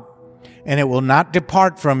God. And it will not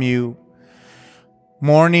depart from you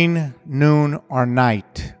morning, noon, or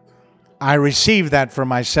night. I receive that for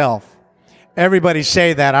myself. Everybody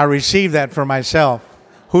say that. I receive that for myself.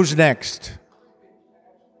 Who's next?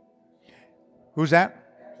 Who's that?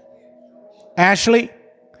 Ashley?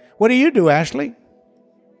 What do you do, Ashley?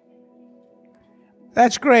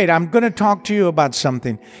 That's great. I'm going to talk to you about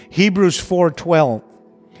something. Hebrews 4:12.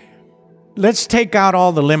 Let's take out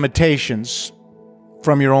all the limitations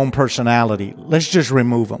from your own personality. Let's just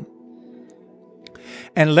remove them.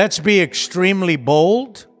 And let's be extremely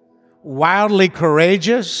bold, wildly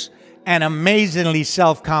courageous, and amazingly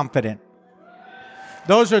self-confident.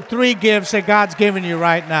 Those are 3 gifts that God's given you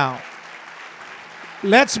right now.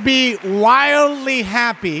 Let's be wildly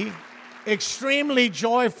happy, extremely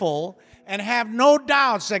joyful, and have no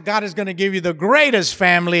doubts that God is going to give you the greatest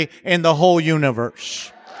family in the whole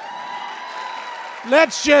universe.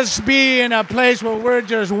 Let's just be in a place where we're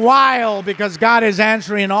just wild because God is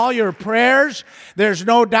answering all your prayers. There's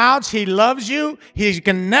no doubts. He loves you. He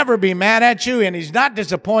can never be mad at you, and He's not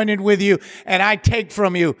disappointed with you. And I take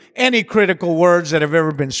from you any critical words that have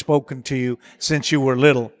ever been spoken to you since you were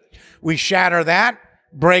little. We shatter that,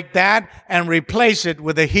 break that, and replace it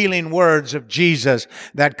with the healing words of Jesus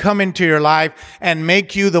that come into your life and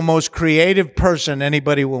make you the most creative person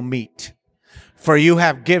anybody will meet. For you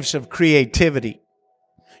have gifts of creativity.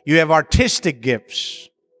 You have artistic gifts.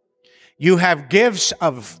 You have gifts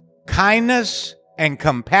of kindness and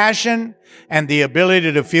compassion and the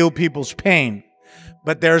ability to feel people's pain.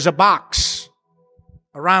 But there's a box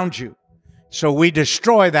around you. So we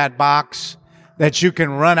destroy that box that you can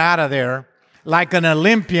run out of there like an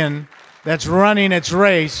Olympian that's running its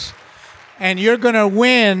race. And you're going to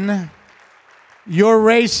win your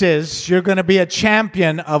races. You're going to be a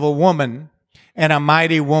champion of a woman and a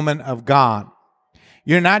mighty woman of God.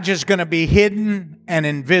 You're not just going to be hidden and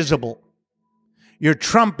invisible. Your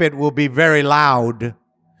trumpet will be very loud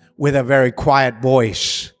with a very quiet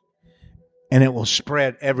voice, and it will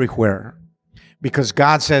spread everywhere. Because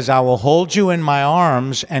God says, I will hold you in my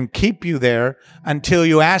arms and keep you there until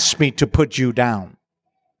you ask me to put you down.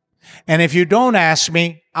 And if you don't ask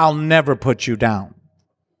me, I'll never put you down.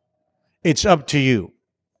 It's up to you.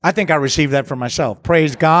 I think I received that for myself.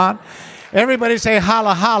 Praise God. Everybody say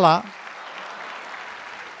holla, holla.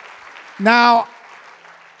 Now,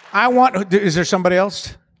 is there somebody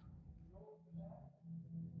else?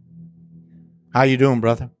 How you doing,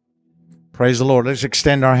 brother? Praise the Lord. Let's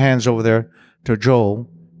extend our hands over there to Joel.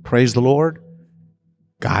 Praise the Lord.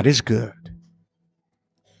 God is good.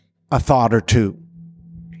 A thought or two.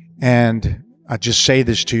 And I just say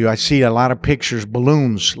this to you. I see a lot of pictures,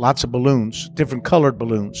 balloons, lots of balloons, different colored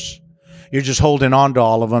balloons. You're just holding on to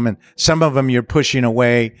all of them, and some of them you're pushing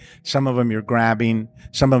away, some of them you're grabbing,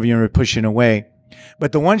 some of them you're pushing away.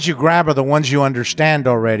 But the ones you grab are the ones you understand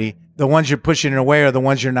already. The ones you're pushing away are the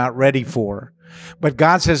ones you're not ready for. But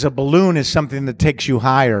God says a balloon is something that takes you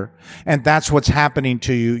higher, and that's what's happening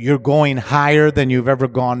to you. You're going higher than you've ever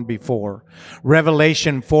gone before.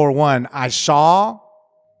 Revelation 4:1, I saw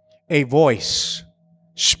a voice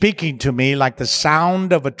speaking to me like the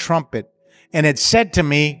sound of a trumpet. And it said to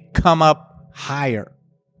me, come up higher.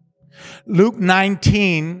 Luke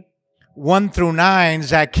 19:1 through 9,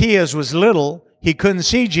 Zacchaeus was little. He couldn't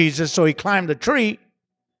see Jesus, so he climbed a tree.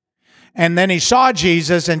 And then he saw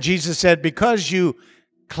Jesus, and Jesus said, because you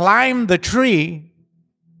climbed the tree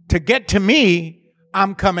to get to me,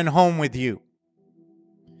 I'm coming home with you.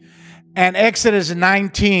 And Exodus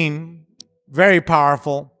 19, very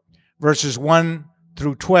powerful, verses 1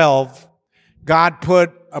 through 12, God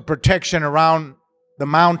put a protection around the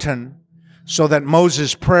mountain so that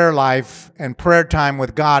Moses' prayer life and prayer time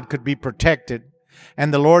with God could be protected.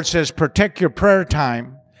 And the Lord says, protect your prayer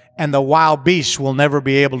time, and the wild beasts will never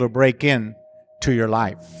be able to break in to your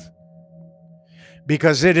life.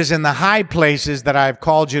 Because it is in the high places that I have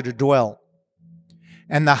called you to dwell.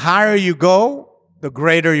 And the higher you go, the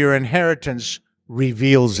greater your inheritance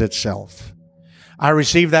reveals itself. I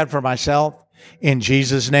receive that for myself in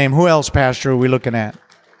Jesus' name. Who else, Pastor, are we looking at?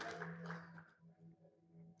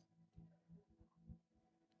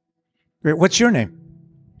 What's your name?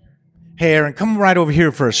 Hey, Aaron, come right over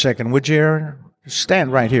here for a second, would you, Aaron?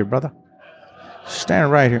 Stand right here, brother.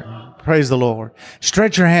 Stand right here. Praise the Lord.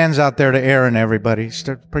 Stretch your hands out there to Aaron, everybody.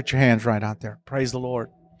 Put your hands right out there. Praise the Lord.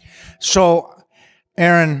 So,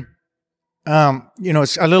 Aaron,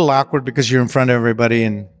 it's a little awkward because you're in front of everybody,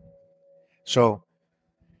 and so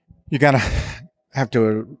you have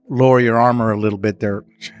to lower your armor a little bit there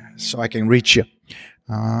so I can reach you.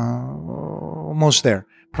 Almost there.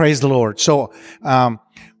 Praise the Lord. So,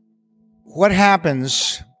 what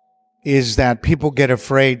happens is that people get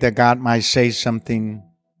afraid that God might say something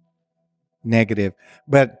negative.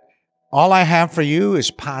 But all I have for you is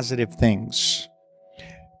positive things.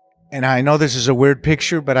 And I know this is a weird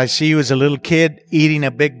picture, but I see you as a little kid eating a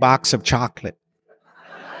big box of chocolate.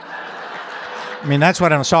 I mean, that's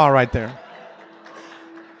what I saw right there.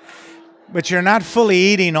 But you're not fully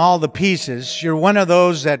eating all the pieces. You're one of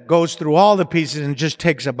those that goes through all the pieces and just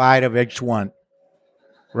takes a bite of each one.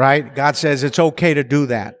 Right? God says it's okay to do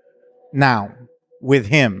that now with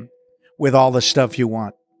Him, with all the stuff you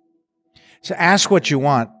want. So ask what you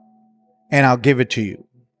want, and I'll give it to you.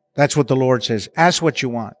 That's what the Lord says. Ask what you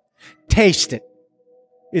want. Taste it.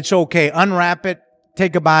 It's okay. Unwrap it.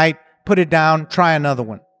 Take a bite. Put it down. Try another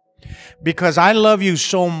one. Because I love you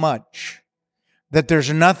so much that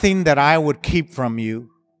there's nothing that I would keep from you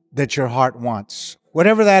that your heart wants.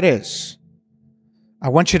 Whatever that is. I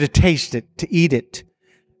want you to taste it, to eat it.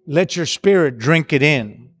 Let your spirit drink it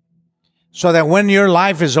in. So that when your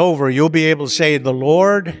life is over, you'll be able to say, the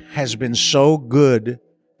Lord has been so good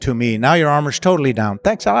to me. Now your armor's totally down.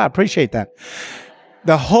 Thanks a lot. I appreciate that.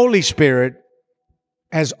 The Holy Spirit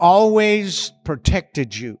has always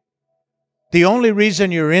protected you. The only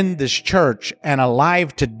reason you're in this church and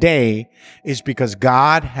alive today is because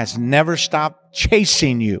God has never stopped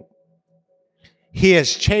chasing you. He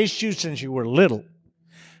has chased you since you were little.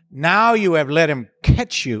 Now you have let Him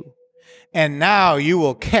catch you, and now you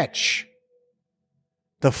will catch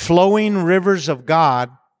the flowing rivers of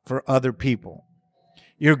God for other people.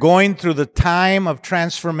 You're going through the time of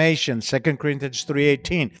transformation, 2 Corinthians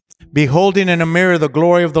 3:18. Beholding in a mirror the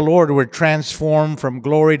glory of the Lord, we're transformed from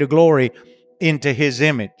glory to glory into His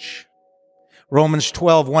image. Romans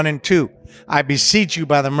 12:1 and 2. I beseech you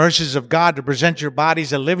by the mercies of God to present your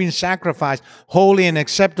bodies a living sacrifice, holy and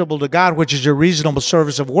acceptable to God, which is your reasonable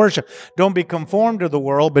service of worship. Don't be conformed to the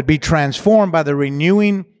world, but be transformed by the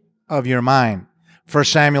renewing of your mind. 1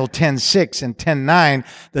 Samuel 10:6 and 10:9,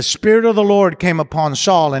 the Spirit of the Lord came upon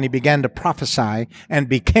Saul, and he began to prophesy and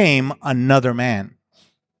became another man.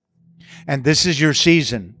 And this is your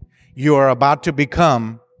season. You are about to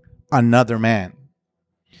become another man.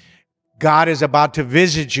 God is about to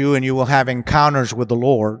visit you, and you will have encounters with the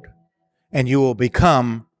Lord, and you will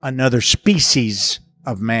become another species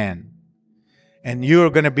of man. And you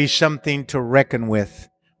are going to be something to reckon with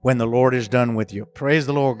when the Lord is done with you. Praise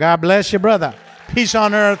the Lord. God bless you, brother. Peace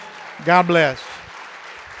on earth. God bless.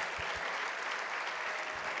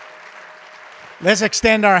 Let's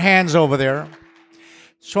extend our hands over there.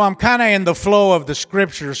 So I'm kind of in the flow of the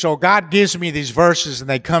Scripture. So God gives me these verses and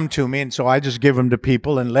they come to me. And so I just give them to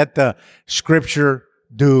people and let the Scripture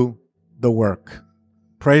do the work.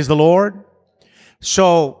 Praise the Lord.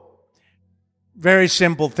 So very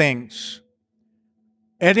simple things.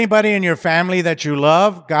 Anybody in your family that you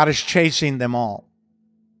love, God is chasing them all.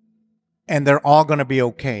 And they're all going to be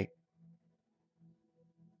okay.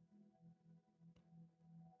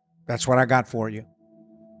 That's what I got for you.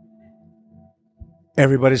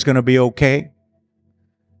 Everybody's going to be okay.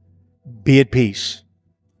 Be at peace.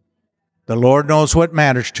 The Lord knows what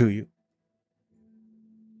matters to you.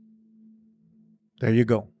 There you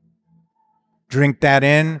go. Drink that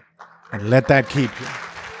in and let that keep you.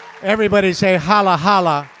 Everybody say, holla,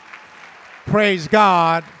 holla. Praise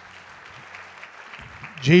God.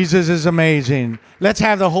 Jesus is amazing. Let's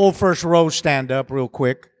have the whole first row stand up real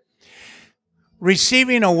quick.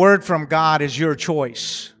 Receiving a word from God is your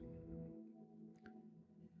choice.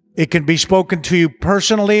 It can be spoken to you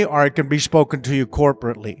personally or it can be spoken to you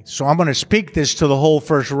corporately. So I'm going to speak this to the whole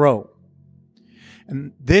first row.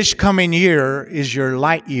 And this coming year is your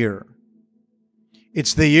light year.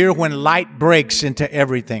 It's the year when light breaks into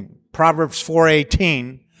everything. Proverbs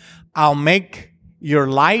 4:18, I'll make your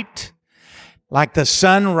light like the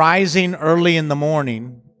sun rising early in the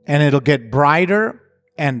morning, and it'll get brighter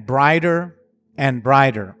and brighter and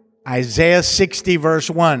brighter. Isaiah 60 verse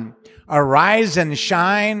 1, arise and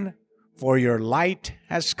shine, for your light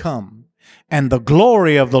has come, and the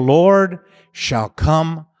glory of the Lord shall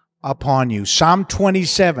come upon you. Psalm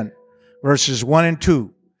 27 verses 1 and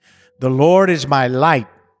 2, the Lord is my light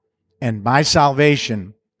and my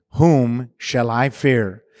salvation. Whom shall I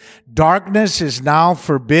fear? Darkness is now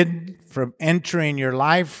forbidden from entering your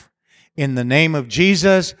life in the name of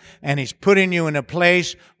Jesus, and He's putting you in a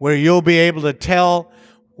place where you'll be able to tell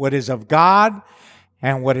what is of God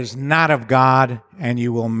and what is not of God, and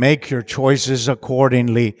you will make your choices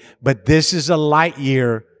accordingly. But this is a light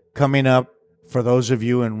year coming up for those of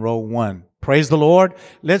you in row 1. Praise the Lord.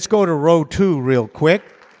 Let's go to row 2 real quick.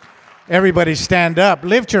 Everybody stand up.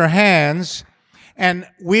 Lift your hands. And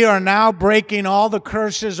we are now breaking all the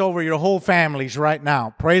curses over your whole families right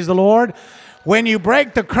now. Praise the Lord. When you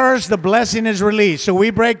break the curse, the blessing is released. So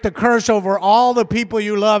we break the curse over all the people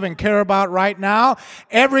you love and care about right now.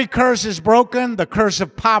 Every curse is broken. The curse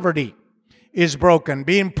of poverty is broken.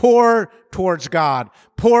 Being poor towards God,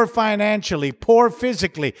 poor financially, poor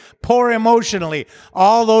physically, poor emotionally.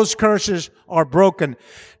 All those curses are broken.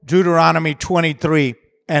 Deuteronomy 23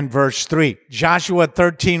 and verse 3. Joshua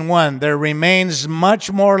 13:1, there remains much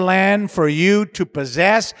more land for you to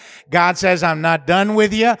possess. God says, I'm not done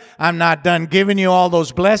with you. I'm not done giving you all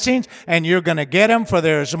those blessings, and you're going to get them, for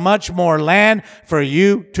there's much more land for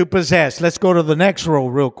you to possess. Let's go to the next row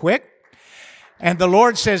real quick. And the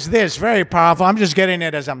Lord says this, very powerful. I'm just getting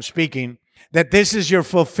it as I'm speaking, that this is your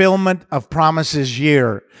fulfillment of promises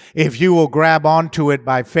year. If you will grab onto it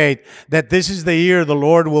by faith, that this is the year the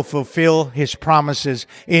Lord will fulfill His promises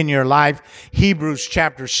in your life. Hebrews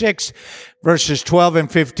chapter 6, verses 12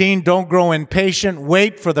 and 15. Don't grow impatient.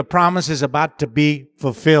 Wait for the promises about to be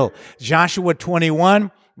fulfilled. Joshua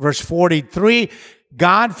 21, verse 43.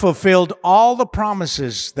 God fulfilled all the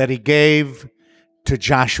promises that He gave to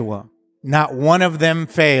Joshua. Not one of them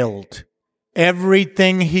failed.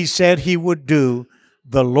 Everything He said He would do,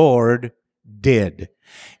 the Lord did.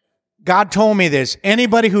 God told me this.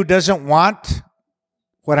 Anybody who doesn't want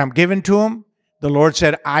what I'm giving to him, the Lord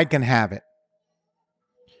said, I can have it.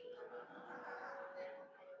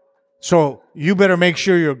 So you better make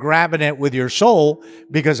sure you're grabbing it with your soul,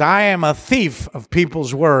 because I am a thief of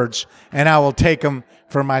people's words, and I will take them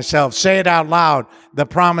for myself. Say it out loud. The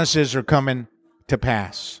promises are coming to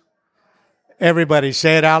pass. Everybody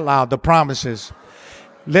say it out loud. The promises.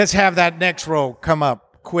 Let's have that next row come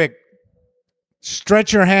up quick.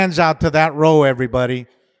 Stretch your hands out to that row, everybody,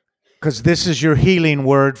 because this is your healing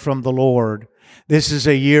word from the Lord. This is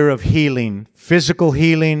a year of healing, physical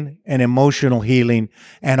healing and emotional healing,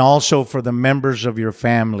 and also for the members of your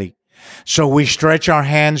family. So we stretch our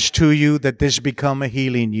hands to you that this become a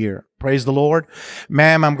healing year. Praise the Lord.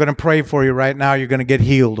 Ma'am, I'm going to pray for you right now. You're going to get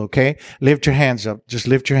healed, okay? Lift your hands up. Just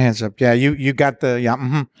lift your hands up. Yeah, you got the,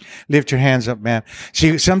 yeah, Lift your hands up, ma'am.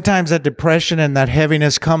 See, sometimes that depression and that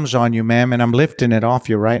heaviness comes on you, ma'am, and I'm lifting it off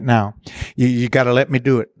you right now. You got to let me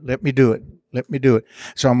do it. Let me do it. Let me do it.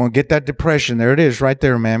 So I'm going to get that depression. There it is right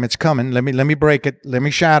there, ma'am. It's coming. Let me break it. Let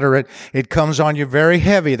me shatter it. It comes on you very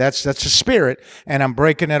heavy. That's a spirit, and I'm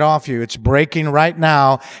breaking it off you. It's breaking right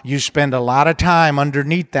now. You spend a lot of time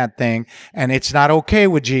underneath that thing, and it's not okay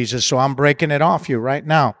with Jesus, so I'm breaking it off you right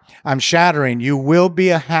now. I'm shattering. You will be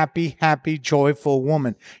a happy, joyful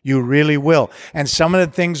woman. You really will. And some of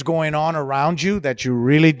the things going on around you that you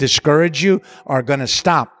really discourage you are going to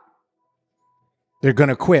stop. They're going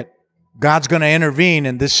to quit. God's going to intervene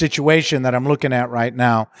in this situation that I'm looking at right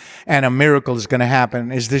now, and a miracle is going to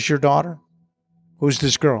happen. Is this your daughter? Who's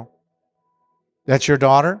this girl? That's your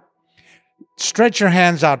daughter? Stretch your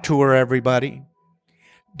hands out to her, everybody.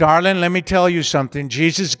 Darling, let me tell you something.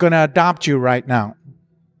 Jesus is going to adopt you right now.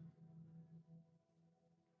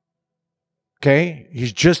 Okay?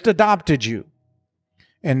 He's just adopted you.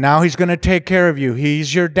 And now He's going to take care of you.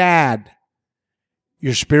 He's your dad,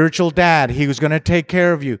 your spiritual dad. He was going to take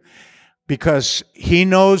care of you, because He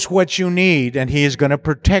knows what you need, and He is going to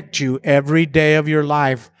protect you every day of your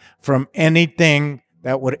life from anything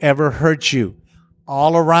that would ever hurt you.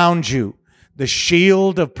 All around you, the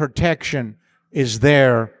shield of protection is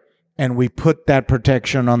there, And we put that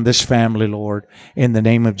protection on this family, Lord, in the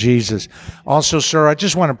name of Jesus. Also, sir, I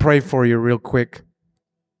just want to pray for you real quick.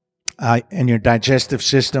 In your digestive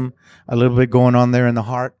system, a little bit going on there in the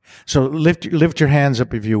heart. So lift your hands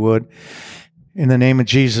up if you would. In the name of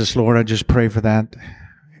Jesus, Lord, I just pray for that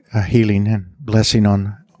healing and blessing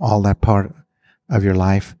on all that part of your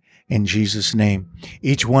life in Jesus' name.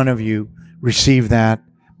 Each one of you receive that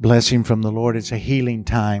blessing from the Lord. It's a healing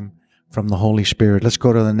time from the Holy Spirit. Let's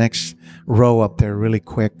go to the next row up there really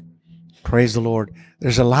quick. Praise the Lord.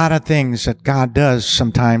 There's a lot of things that God does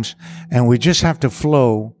sometimes, and we just have to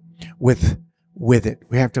flow with it.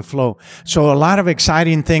 We have to flow. So a lot of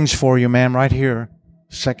exciting things for you, ma'am, right here.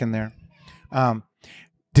 Second there.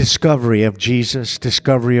 Discovery of Jesus,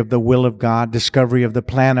 discovery of the will of God, discovery of the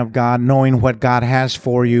plan of God, knowing what God has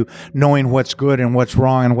for you, knowing what's good and what's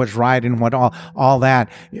wrong and what's right and what all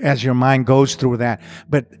that as your mind goes through that.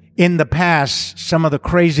 But in the past, some of the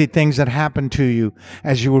crazy things that happened to you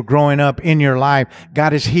as you were growing up in your life,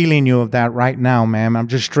 God is healing you of that right now, ma'am. I'm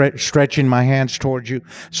just stretching my hands towards you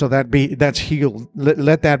so that's healed.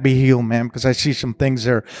 Let that be healed, ma'am, because I see some things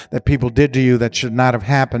there that people did to you that should not have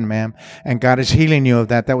happened, ma'am. And God is healing you of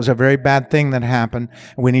that. That was a very bad thing that happened.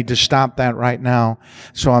 We need to stop that right now.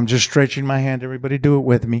 So I'm just stretching my hand. Everybody do it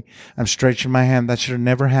with me. I'm stretching my hand. That should have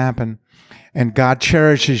never happened. And God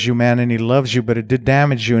cherishes you, man, and He loves you, but it did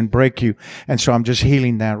damage you and break you. And so I'm just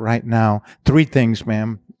healing that right now. 3 things,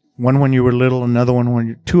 ma'am. One when you were little, another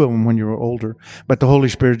one 2 of them when you were older. But the Holy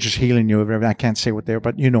Spirit is just healing you of everything. I can't say what they are,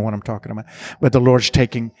 but you know what I'm talking about. But the Lord's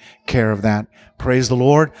taking care of that. Praise the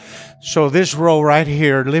Lord. So this row right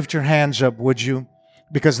here, lift your hands up, would you?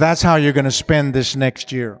 Because that's how you're going to spend this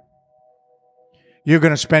next year. You're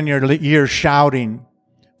going to spend your year shouting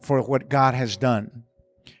for what God has done.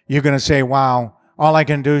 You're going to say, wow, all I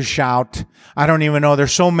can do is shout. I don't even know.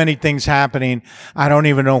 There's so many things happening. I don't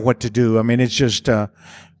even know what to do. I mean, it's just,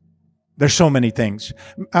 there's so many things.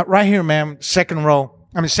 Right here, ma'am, second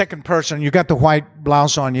person. You got the white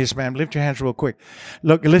blouse on. Yes, ma'am. Lift your hands real quick.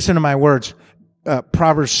 Look, listen to my words.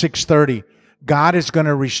 Proverbs 6:30. God is going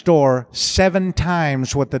to restore 7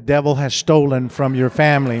 times what the devil has stolen from your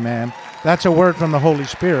family, ma'am. That's a word from the Holy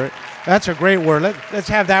Spirit. That's a great word. Let's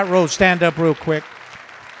have that row stand up real quick.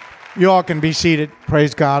 You all can be seated.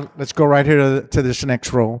 Praise God. Let's go right here to this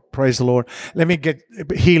next row. Praise the Lord. Let me get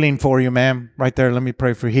healing for you, ma'am. Right there. Let me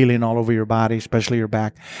pray for healing all over your body, especially your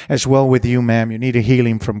back. As well with you, ma'am. You need a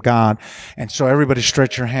healing from God. And so everybody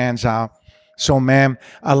stretch your hands out. So, ma'am,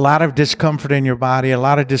 a lot of discomfort in your body, a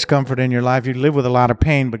lot of discomfort in your life. You live with a lot of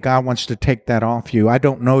pain, but God wants to take that off you. I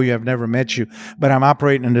don't know you. I've never met you, but I'm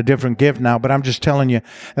operating in a different gift now. But I'm just telling you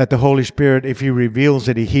that the Holy Spirit, if He reveals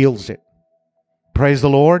it, He heals it. Praise the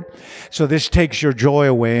Lord. So this takes your joy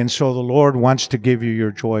away, and so the Lord wants to give you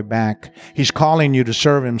your joy back. He's calling you to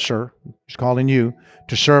serve Him, sir. He's calling you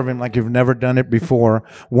to serve Him like you've never done it before.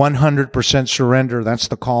 100% surrender. That's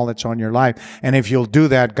the call that's on your life. And if you'll do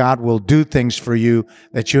that, God will do things for you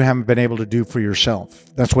that you haven't been able to do for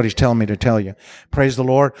yourself. That's what He's telling me to tell you. Praise the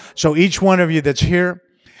Lord. So each one of you that's here,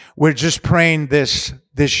 we're just praying this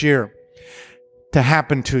year to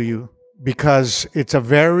happen to you because it's a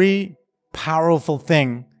very powerful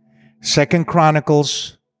thing. 2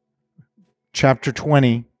 Chronicles chapter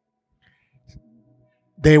 20.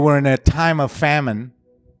 They were in a time of famine.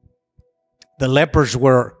 The lepers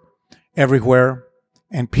were everywhere,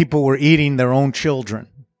 and people were eating their own children.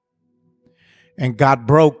 And God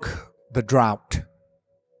broke the drought.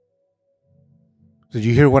 Did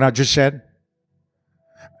you hear what I just said?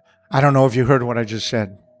 I don't know if you heard what I just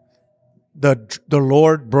said. The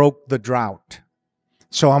Lord broke the drought.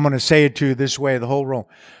 So I'm going to say it to you this way, the whole row.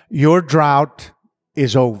 Your drought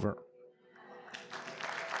is over.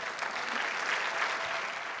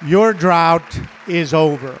 Your drought is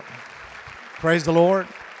over. Praise the Lord.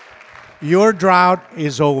 Your drought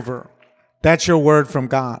is over. That's your word from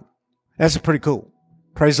God. That's pretty cool.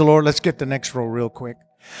 Praise the Lord. Let's get the next row real quick.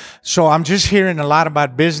 So I'm just hearing a lot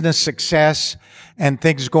about business success and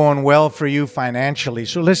things going well for you financially.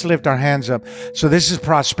 So let's lift our hands up. So this is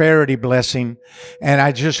prosperity blessing. And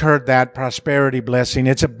I just heard that prosperity blessing.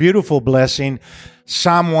 It's a beautiful blessing.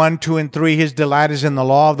 Psalm 1, 2, and 3, His delight is in the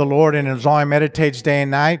law of the Lord, and in His law He meditates day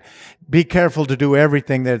and night. Be careful to do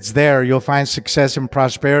everything that's there. You'll find success and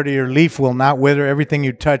prosperity. Your leaf will not wither. Everything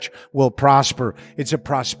you touch will prosper. It's a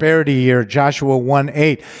prosperity year. Joshua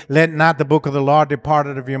 1:8. Let not the book of the law depart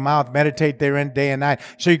out of your mouth. Meditate therein day and night.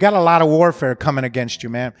 So you got a lot of warfare coming against you,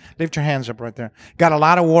 man. Lift your hands up right there. Got a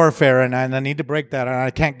lot of warfare, and I need to break that.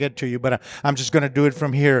 I can't get to you, but I'm just going to do it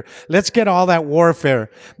from here. Let's get all that warfare.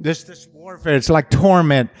 This warfare, it's like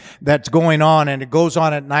torment that's going on, and it goes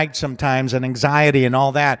on at night sometimes, and anxiety and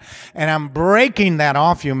all that. And I'm breaking that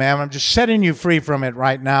off you, ma'am. I'm just setting you free from it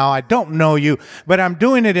right now. I don't know you, but I'm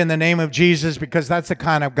doing it in the name of Jesus because that's the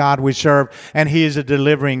kind of God we serve, and He is a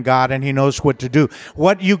delivering God, and He knows what to do.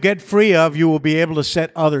 What you get free of, you will be able to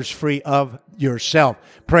set others free of yourself.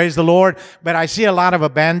 Praise the Lord. But I see a lot of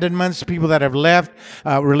abandonments, people that have left,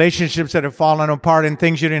 relationships that have fallen apart, and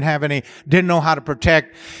things you didn't know how to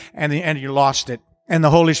protect, and you lost it. And the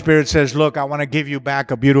Holy Spirit says, look, I want to give you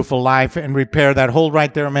back a beautiful life and repair that. Hold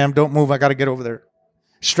right there, ma'am. Don't move. I got to get over there.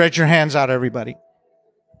 Stretch your hands out, everybody.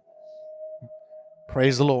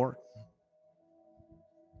 Praise the Lord.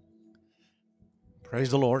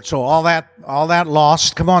 Praise the Lord. So all that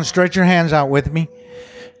lost. Come on, stretch your hands out with me.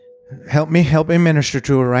 Help me minister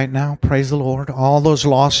to her right now. Praise the Lord. All those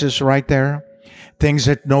losses right there, things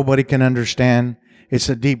that nobody can understand. It's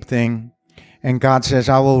a deep thing. And God says,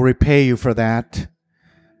 I will repay you for that.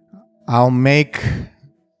 I'll make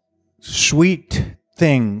sweet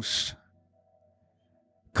things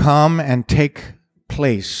come and take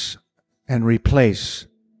place and replace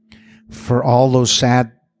for all those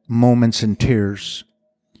sad moments and tears.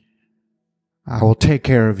 I will take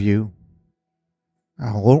care of you.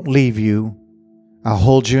 I won't leave you. I'll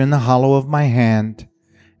hold you in the hollow of my hand,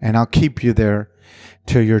 and I'll keep you there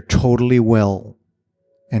till you're totally well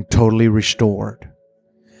and totally restored.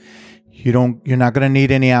 You're not going to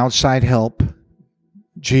need any outside help.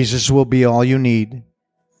 Jesus will be all you need.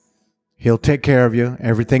 He'll take care of you,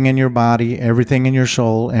 everything in your body, everything in your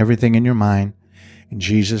soul, everything in your mind. In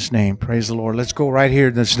Jesus' name, praise the Lord. Let's go right here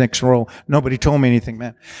in this next row. Nobody told me anything,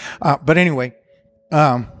 man. But anyway,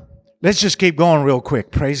 let's just keep going real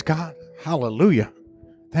quick. Praise God. Hallelujah.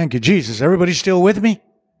 Thank you, Jesus. Everybody still with me?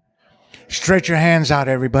 Stretch your hands out,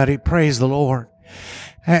 everybody. Praise the Lord.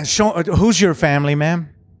 And so, who's your family, ma'am?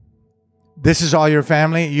 This is all your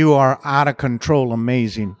family? You are out of control.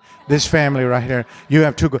 Amazing. This family right here. You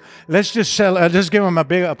have two. Let's just give them a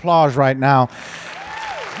big applause right now.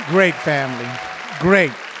 Great family.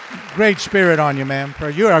 Great spirit on you, ma'am.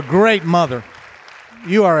 You're a great mother.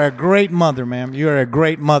 You are a great mother, ma'am. You are a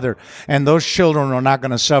great mother. And those children are not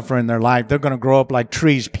going to suffer in their life. They're going to grow up like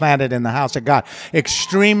trees planted in the house of God.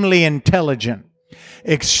 Extremely intelligent.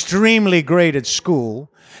 Extremely great at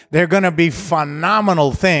school. They're going to be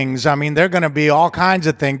phenomenal things. I mean, they're going to be all kinds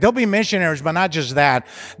of things. They'll be missionaries, but not just that.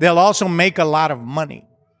 They'll also make a lot of money.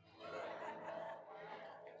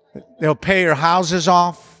 They'll pay your houses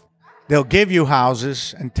off. They'll give you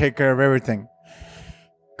houses and take care of everything.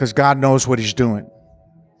 Because God knows what He's doing.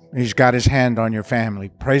 He's got His hand on your family.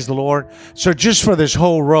 Praise the Lord. So just for this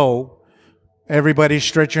whole row, everybody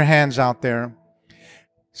stretch your hands out there.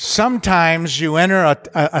 Sometimes you enter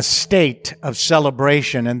a state of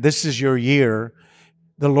celebration, and this is your year.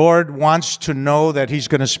 The Lord wants you to know He's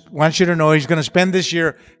going to spend this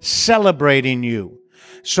year celebrating you.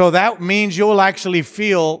 So that means you'll actually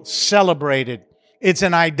feel celebrated. It's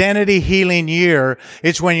an identity healing year.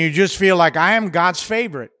 It's when you just feel like, I am God's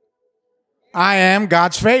favorite. I am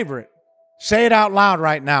God's favorite. Say it out loud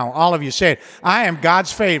right now. All of you say it. I am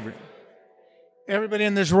God's favorite. Everybody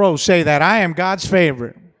in this row say that. I am God's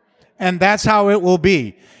favorite. And that's how it will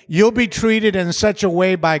be. You'll be treated in such a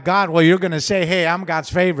way by God. Well, you're going to say, hey, I'm God's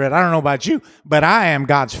favorite. I don't know about you, but I am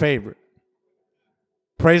God's favorite.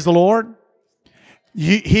 Praise the Lord.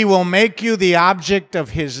 He will make you the object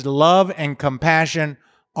of His love and compassion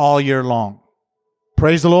all year long.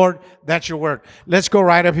 Praise the Lord. That's your word. Let's go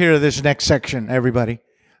right up here to this next section, everybody.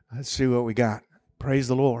 Let's see what we got. Praise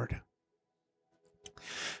the Lord.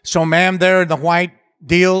 So, ma'am, there in the white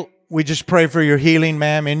deal, we just pray for your healing,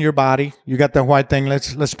 ma'am, in your body. You got the white thing.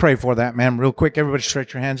 Let's pray for that, ma'am, real quick. Everybody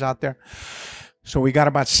stretch your hands out there. So we got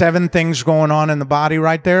about 7 things going on in the body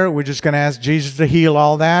right there. We're just going to ask Jesus to heal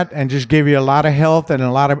all that and just give you a lot of health and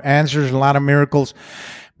a lot of answers and a lot of miracles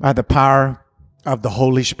by the power of the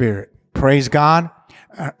Holy Spirit. Praise God.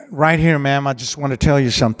 Right here, ma'am, I just want to tell you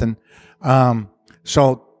something.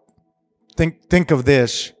 So think of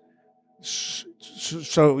this.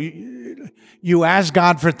 So you ask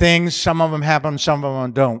God for things. Some of them happen, some of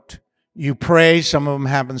them don't. You pray. Some of them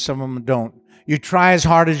happen, some of them don't. You try as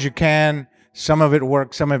hard as you can. Some of it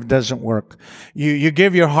works, some of it doesn't work. You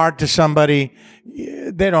give your heart to somebody,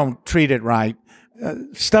 they don't treat it right.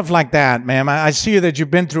 stuff like that, ma'am. I see that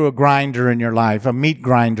you've been through a grinder in your life, a meat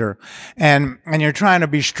grinder, and you're trying to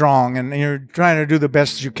be strong and you're trying to do the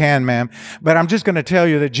best you can, ma'am. But I'm just going to tell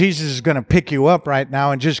you that Jesus is going to pick you up right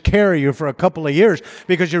now and just carry you for a couple of years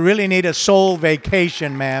because you really need a soul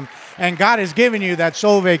vacation, ma'am. And God has given you that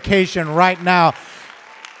soul vacation right now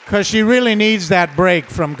because she really needs that break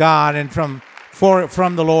from God and from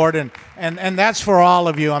the Lord, and that's for all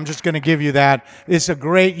of you. I'm just going to give you that. It's a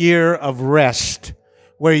great year of rest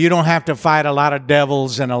where you don't have to fight a lot of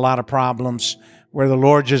devils and a lot of problems, where the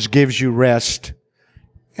Lord just gives you rest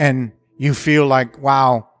and you feel like,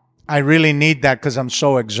 wow, I really need that because I'm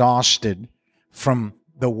so exhausted from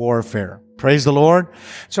the warfare. Praise the Lord.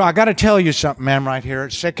 So I got to tell you something, ma'am, right here.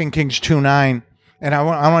 2 Kings 2:9. And I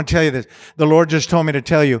want to tell you this. The Lord just told me to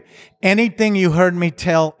tell you, anything you heard me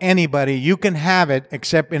tell anybody, you can have it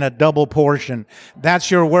except in a double portion.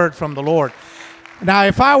 That's your word from the Lord. Now,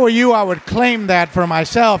 if I were you, I would claim that for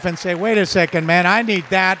myself and say, wait a second, man, I need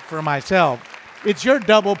that for myself. It's your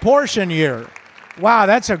double portion year. Wow,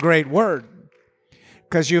 that's a great word.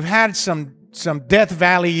 Because you've had some Death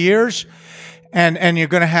Valley years, and you're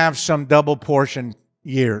going to have some double portion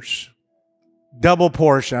years. Double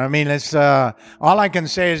portion. I mean, it's all I can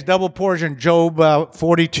say is double portion. Job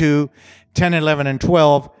 42, 10, 11, and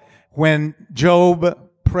 12. When Job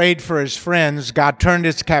prayed for his friends, God turned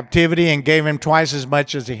his captivity and gave him twice as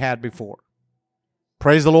much as he had before.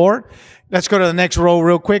 Praise the Lord. Let's go to the next row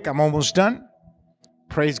real quick. I'm almost done.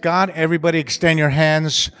 Praise God. Everybody extend your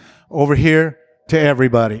hands over here to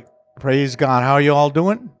everybody. Praise God. How are you all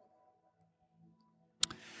doing?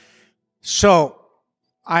 So,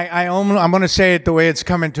 I'm going to say it the way it's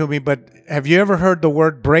coming to me, but have you ever heard the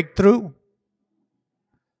word breakthrough?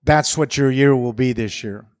 That's what your year will be this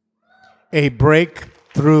year. A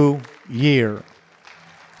breakthrough year.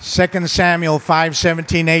 2 Samuel 5,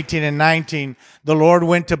 17, 18, and 19, the Lord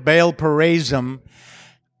went to Baal Perazim,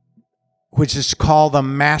 which is called the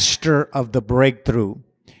master of the breakthrough.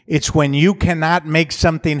 It's when you cannot make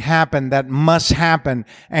something happen that must happen,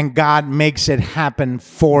 and God makes it happen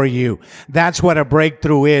for you. That's what a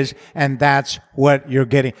breakthrough is, and that's what you're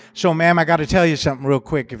getting. So, ma'am, I got to tell you something real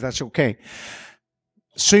quick, if that's okay.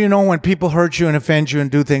 So, you know, when people hurt you and offend you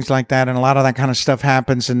and do things like that, and a lot of that kind of stuff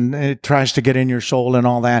happens, and it tries to get in your soul and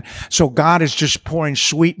all that. So God is just pouring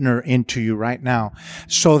sweetener into you right now,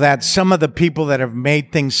 so that some of the people that have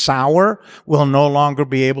made things sour will no longer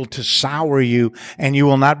be able to sour you, and you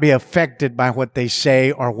will not be affected by what they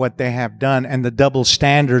say or what they have done, and the double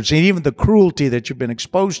standards, and even the cruelty that you've been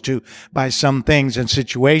exposed to by some things and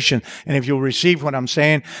situations. And if you'll receive what I'm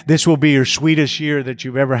saying, this will be your sweetest year that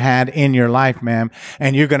you've ever had in your life, ma'am.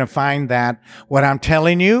 And you're going to find that what I'm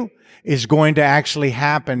telling you is going to actually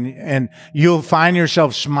happen. And you'll find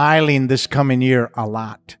yourself smiling this coming year a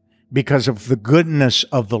lot because of the goodness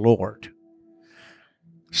of the Lord.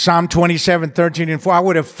 Psalm 27, 13, and 4, I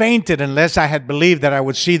would have fainted unless I had believed that I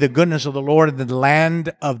would see the goodness of the Lord in the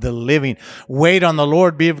land of the living. Wait on the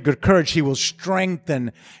Lord, be of good courage. He will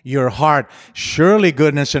strengthen your heart. Surely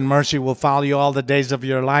goodness and mercy will follow you all the days of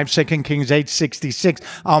your life. 2 Kings 8, 66.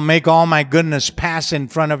 I'll make all my goodness pass in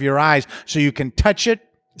front of your eyes so you can touch it,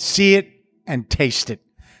 see it, and taste it.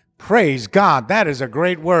 Praise God. That is a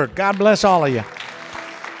great word. God bless all of you.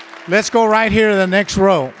 Let's go right here to the next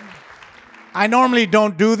row. I normally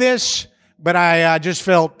don't do this, but I just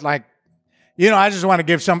felt like, I just want to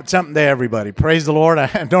give something to everybody. Praise the Lord.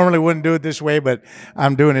 I normally wouldn't do it this way, but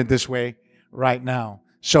I'm doing it this way right now.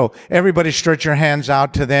 So everybody stretch your hands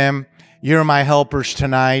out to them. You're my helpers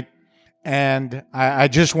tonight. And I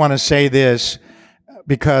just want to say this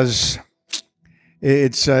because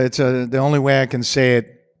it's the only way I can say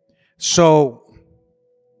it. So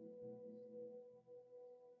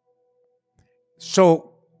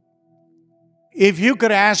if you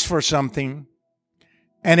could ask for something,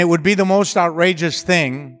 and it would be the most outrageous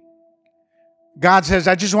thing, God says,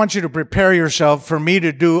 I just want you to prepare yourself for me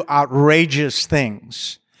to do outrageous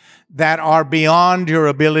things that are beyond your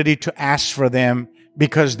ability to ask for them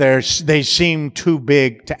because they seem too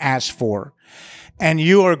big to ask for. And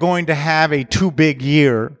you are going to have a too big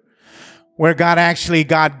year where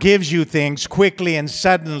God gives you things quickly and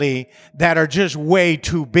suddenly that are just way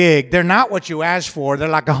too big. They're not what you asked for. They're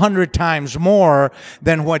like 100 times more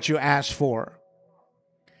than what you asked for.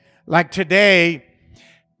 Like today,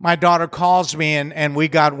 my daughter calls me and we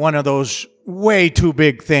got one of those way too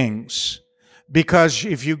big things. Because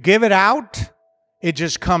if you give it out, it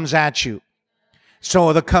just comes at you.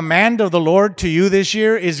 So the command of the Lord to you this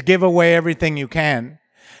year is give away everything you can.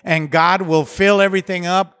 And God will fill everything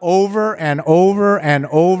up over and over and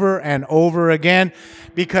over and over again.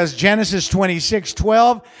 Because Genesis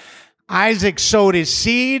 26:12, Isaac sowed his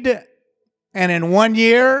seed, and in 1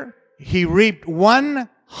 year, he reaped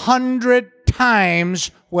 100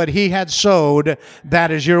 times what he had sowed.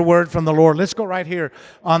 That is your word from the Lord. Let's go right here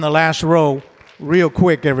on the last row real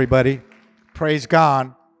quick, everybody. Praise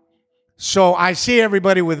God. So I see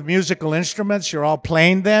everybody with musical instruments. You're all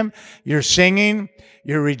playing them. You're singing.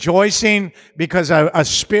 You're rejoicing because a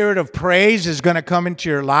spirit of praise is going to come into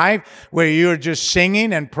your life where you're just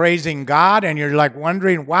singing and praising God, and you're like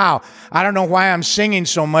wondering, wow, I don't know why I'm singing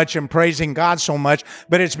so much and praising God so much,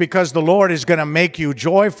 but it's because the Lord is going to make you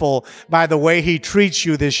joyful by the way He treats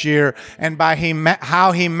you this year and by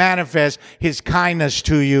how He manifests His kindness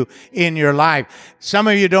to you in your life. Some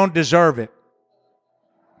of you don't deserve it,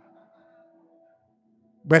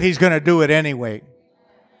 but He's going to do it anyway.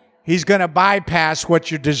 He's going to bypass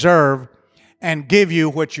what you deserve and give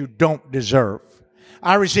you what you don't deserve.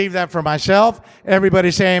 I received that for myself.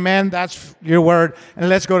 Everybody say amen. That's your word. And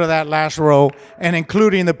let's go to that last row, and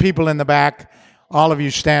including the people in the back. All of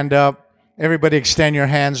you stand up. Everybody extend your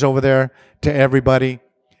hands over there to everybody.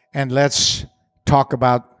 And let's talk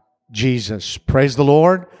about Jesus. Praise the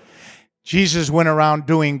Lord. Jesus went around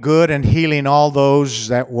doing good and healing all those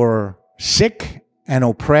that were sick and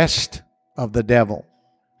oppressed of the devil.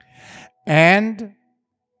 And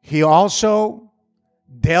He also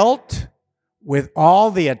dealt with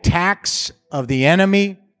all the attacks of the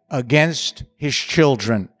enemy against His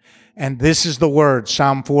children. And this is the word,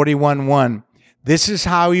 Psalm 41:1. This is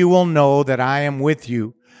how you will know that I am with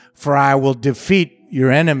you, for I will defeat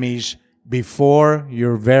your enemies before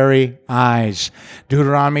your very eyes.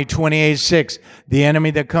 Deuteronomy 28:6. The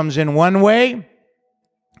enemy that comes in one way,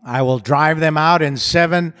 I will drive them out in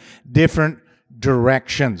 7 different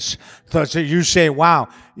directions. So you say, wow,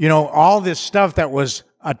 all this stuff that was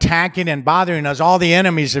attacking and bothering us, all the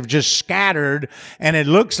enemies have just scattered, and it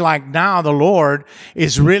looks like now the Lord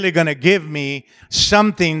is really going to give me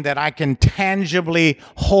something that I can tangibly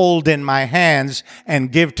hold in my hands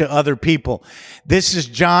and give to other people. This is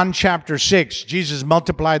John chapter 6. Jesus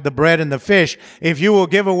multiplied the bread and the fish. If you will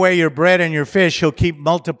give away your bread and your fish, He'll keep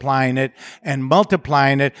multiplying it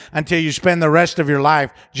until you spend the rest of your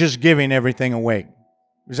life just giving everything away.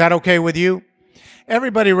 Is that okay with you?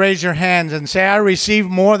 Everybody raise your hands and say, I receive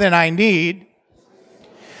more than I need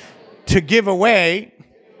to give away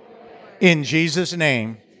in Jesus'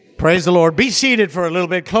 name. Praise the Lord. Be seated for a little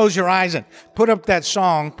bit. Close your eyes and put up that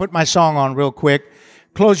song. Put my song on real quick.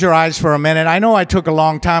 Close your eyes for a minute. I know I took a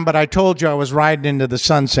long time, but I told you I was riding into the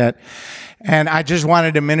sunset. And I just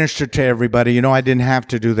wanted to minister to everybody. I didn't have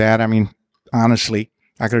to do that. I mean, honestly,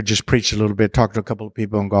 I could have just preached a little bit, talked to a couple of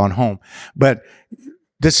people and gone home. But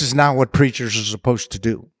this is not what preachers are supposed to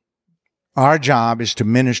do. Our job is to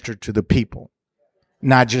minister to the people,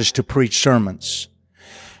 not just to preach sermons.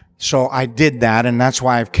 So I did that, and that's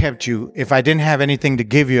why I've kept you. If I didn't have anything to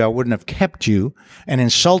give you, I wouldn't have kept you and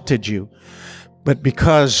insulted you. But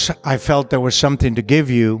because I felt there was something to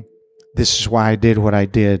give you, this is why I did what I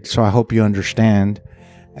did. So I hope you understand.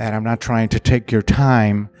 And I'm not trying to take your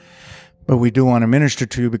time, but we do want to minister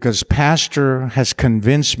to you because Pastor has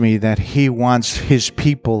convinced me that he wants his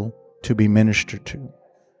people to be ministered to.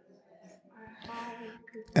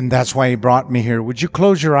 And that's why he brought me here. Would you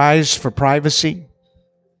close your eyes for privacy?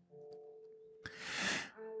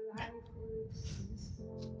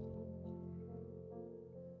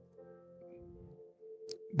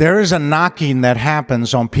 There is a knocking that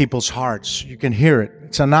happens on people's hearts. You can hear it.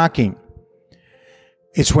 It's a knocking.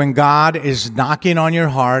 It's when God is knocking on your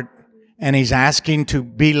heart and He's asking to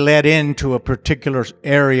be led into a particular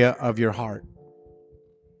area of your heart.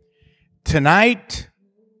 Tonight,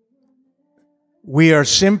 we are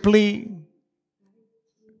simply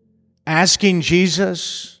asking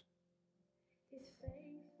Jesus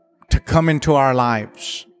to come into our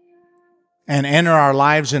lives and enter our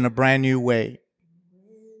lives in a brand new way.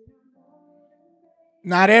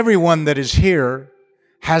 Not everyone that is here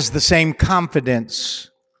has the same confidence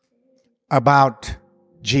about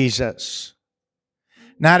Jesus.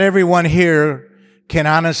 Not everyone here can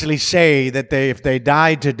honestly say that if they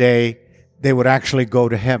died today, they would actually go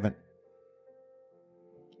to heaven.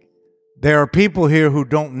 There are people here who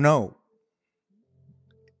don't know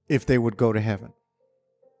if they would go to heaven.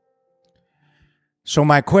 So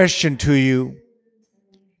my question to you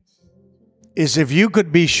is, if you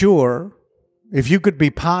could be sure, if you could be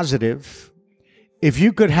positive, if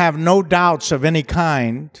you could have no doubts of any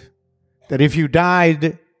kind, that if you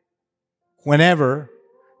died whenever,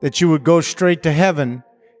 that you would go straight to heaven,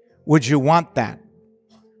 would you want that?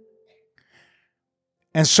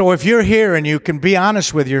 And so if you're here and you can be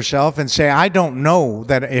honest with yourself and say, I don't know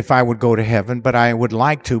that if I would go to heaven, but I would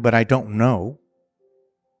like to, but I don't know.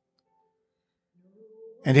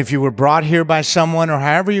 And if you were brought here by someone or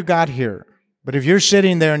however you got here, but if you're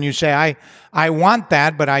sitting there and you say, I want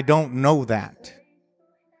that, but I don't know that.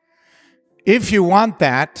 If you want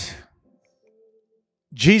that,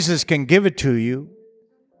 Jesus can give it to you,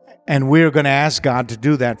 and we're going to ask God to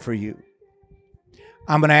do that for you.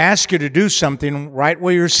 I'm going to ask you to do something right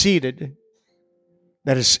where you're seated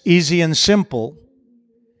that is easy and simple.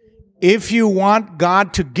 If you want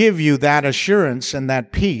God to give you that assurance and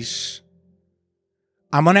that peace,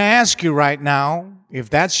 I'm going to ask you right now, if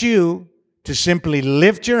that's you, to simply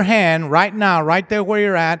lift your hand right now, right there where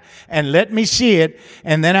you're at, and let me see it.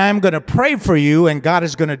 And then I'm going to pray for you, and God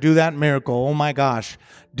is going to do that miracle. Oh my gosh.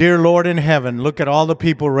 Dear Lord in heaven, look at all the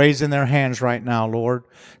people raising their hands right now, Lord.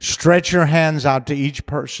 Stretch your hands out to each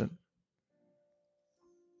person.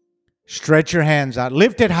 Stretch your hands out.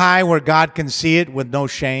 Lift it high where God can see it with no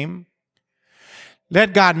shame.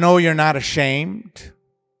 Let God know you're not ashamed.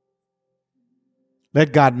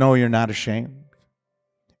 Let God know you're not ashamed.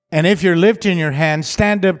 And if you're lifting your hand,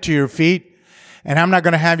 stand up to your feet. And I'm not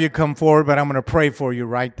going to have you come forward, but I'm going to pray for you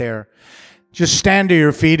right there. Just stand to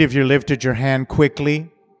your feet if you lifted your hand quickly.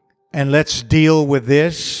 And let's deal with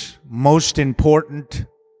this most important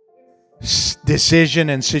decision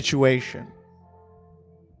and situation.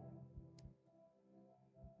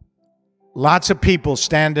 Lots of people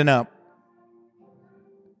standing up.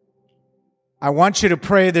 I want you to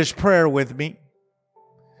pray this prayer with me,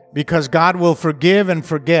 because God will forgive and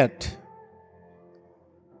forget,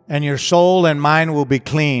 and your soul and mind will be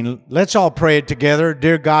clean. Let's all pray it together.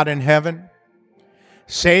 Dear God in heaven,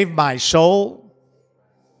 save my soul.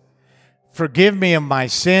 Forgive me of my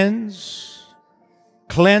sins.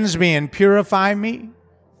 Cleanse me and purify me.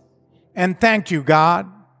 And thank you, God.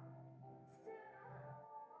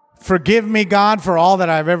 Forgive me, God, for all that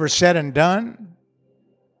I've ever said and done.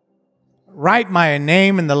 Write my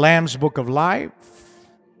name in the Lamb's Book of Life,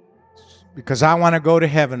 because I want to go to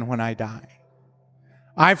heaven when I die.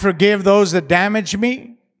 I forgive those that damage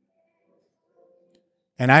me,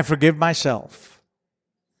 and I forgive myself.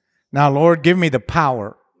 Now, Lord, give me the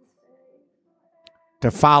power to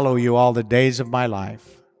follow you all the days of my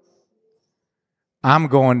life. I'm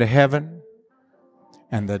going to heaven,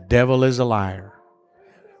 and the devil is a liar.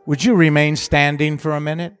 Would you remain standing for a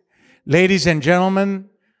minute? Ladies and gentlemen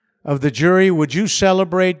of the jury, would you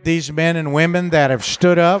celebrate these men and women that have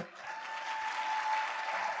stood up?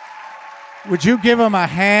 Would you give them a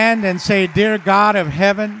hand and say, Dear God of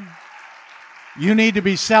heaven, you need to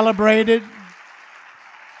be celebrated.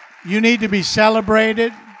 You need to be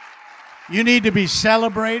celebrated. You need to be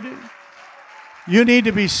celebrated. You need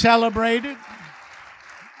to be celebrated.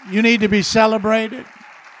 You need to be celebrated.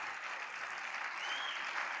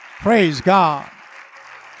 Praise God.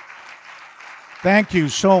 Thank you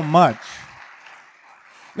so much.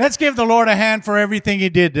 Let's give the Lord a hand for everything He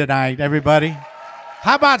did tonight, everybody.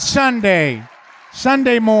 How about Sunday?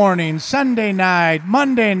 Sunday morning, Sunday night,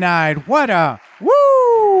 Monday night. What a,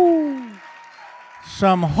 woo!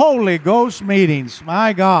 Some Holy Ghost meetings.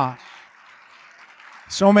 My gosh.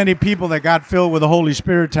 So many people that got filled with the Holy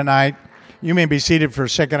Spirit tonight. You may be seated for a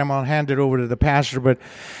second. I'm going to hand it over to the pastor. But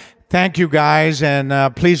thank you, guys.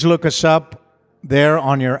 And please look us up there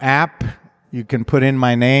on your app. You can put in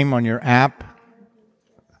my name on your app.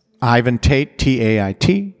 Ivan Tait,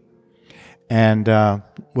 T-A-I-T. And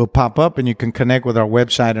we'll pop up, and you can connect with our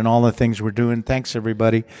website and all the things we're doing. Thanks,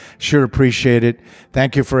 everybody. Sure appreciate it.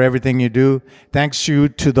 Thank you for everything you do. Thanks to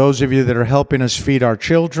those of you that are helping us feed our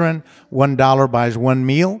children. $1 buys one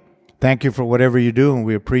meal. Thank you for whatever you do, and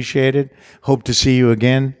we appreciate it. Hope to see you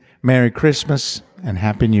again. Merry Christmas and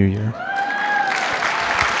Happy New Year.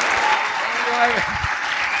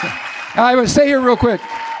 I would stay here real quick.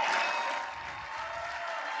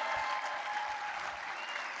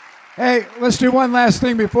 Hey, let's do one last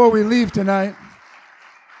thing before we leave tonight.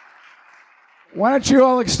 Why don't you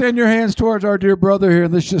all extend your hands towards our dear brother here,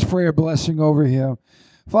 and let's just pray a blessing over him.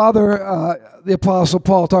 Father, the Apostle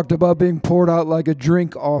Paul talked about being poured out like a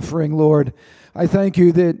drink offering, Lord. I thank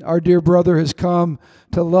you that our dear brother has come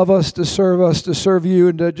to love us, to serve you,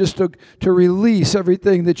 and to release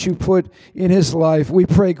everything that you put in his life. We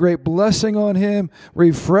pray great blessing on him,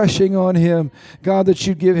 refreshing on him. God, that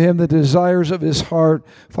you give him the desires of his heart.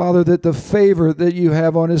 Father, that the favor that you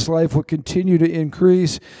have on his life will continue to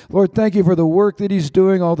increase. Lord, thank you for the work that he's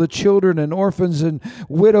doing, all the children and orphans and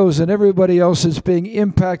widows and everybody else that's being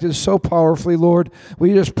impacted so powerfully, Lord.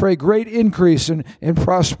 We just pray great increase and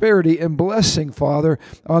prosperity and blessing blessing, Father,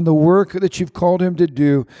 on the work that you've called him to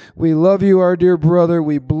do. We love you, our dear brother.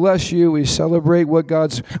 We bless you. We celebrate what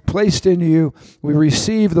God's placed in you. We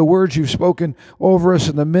receive the words you've spoken over us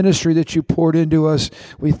and the ministry that you poured into us.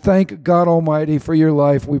 We thank God Almighty for your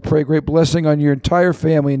life. We pray great blessing on your entire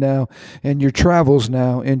family now and your travels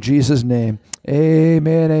now. In Jesus' name,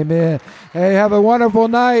 amen, amen. Hey, have a wonderful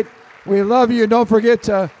night. We love you. Don't forget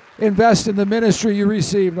to invest in the ministry you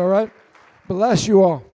received, all right? Bless you all.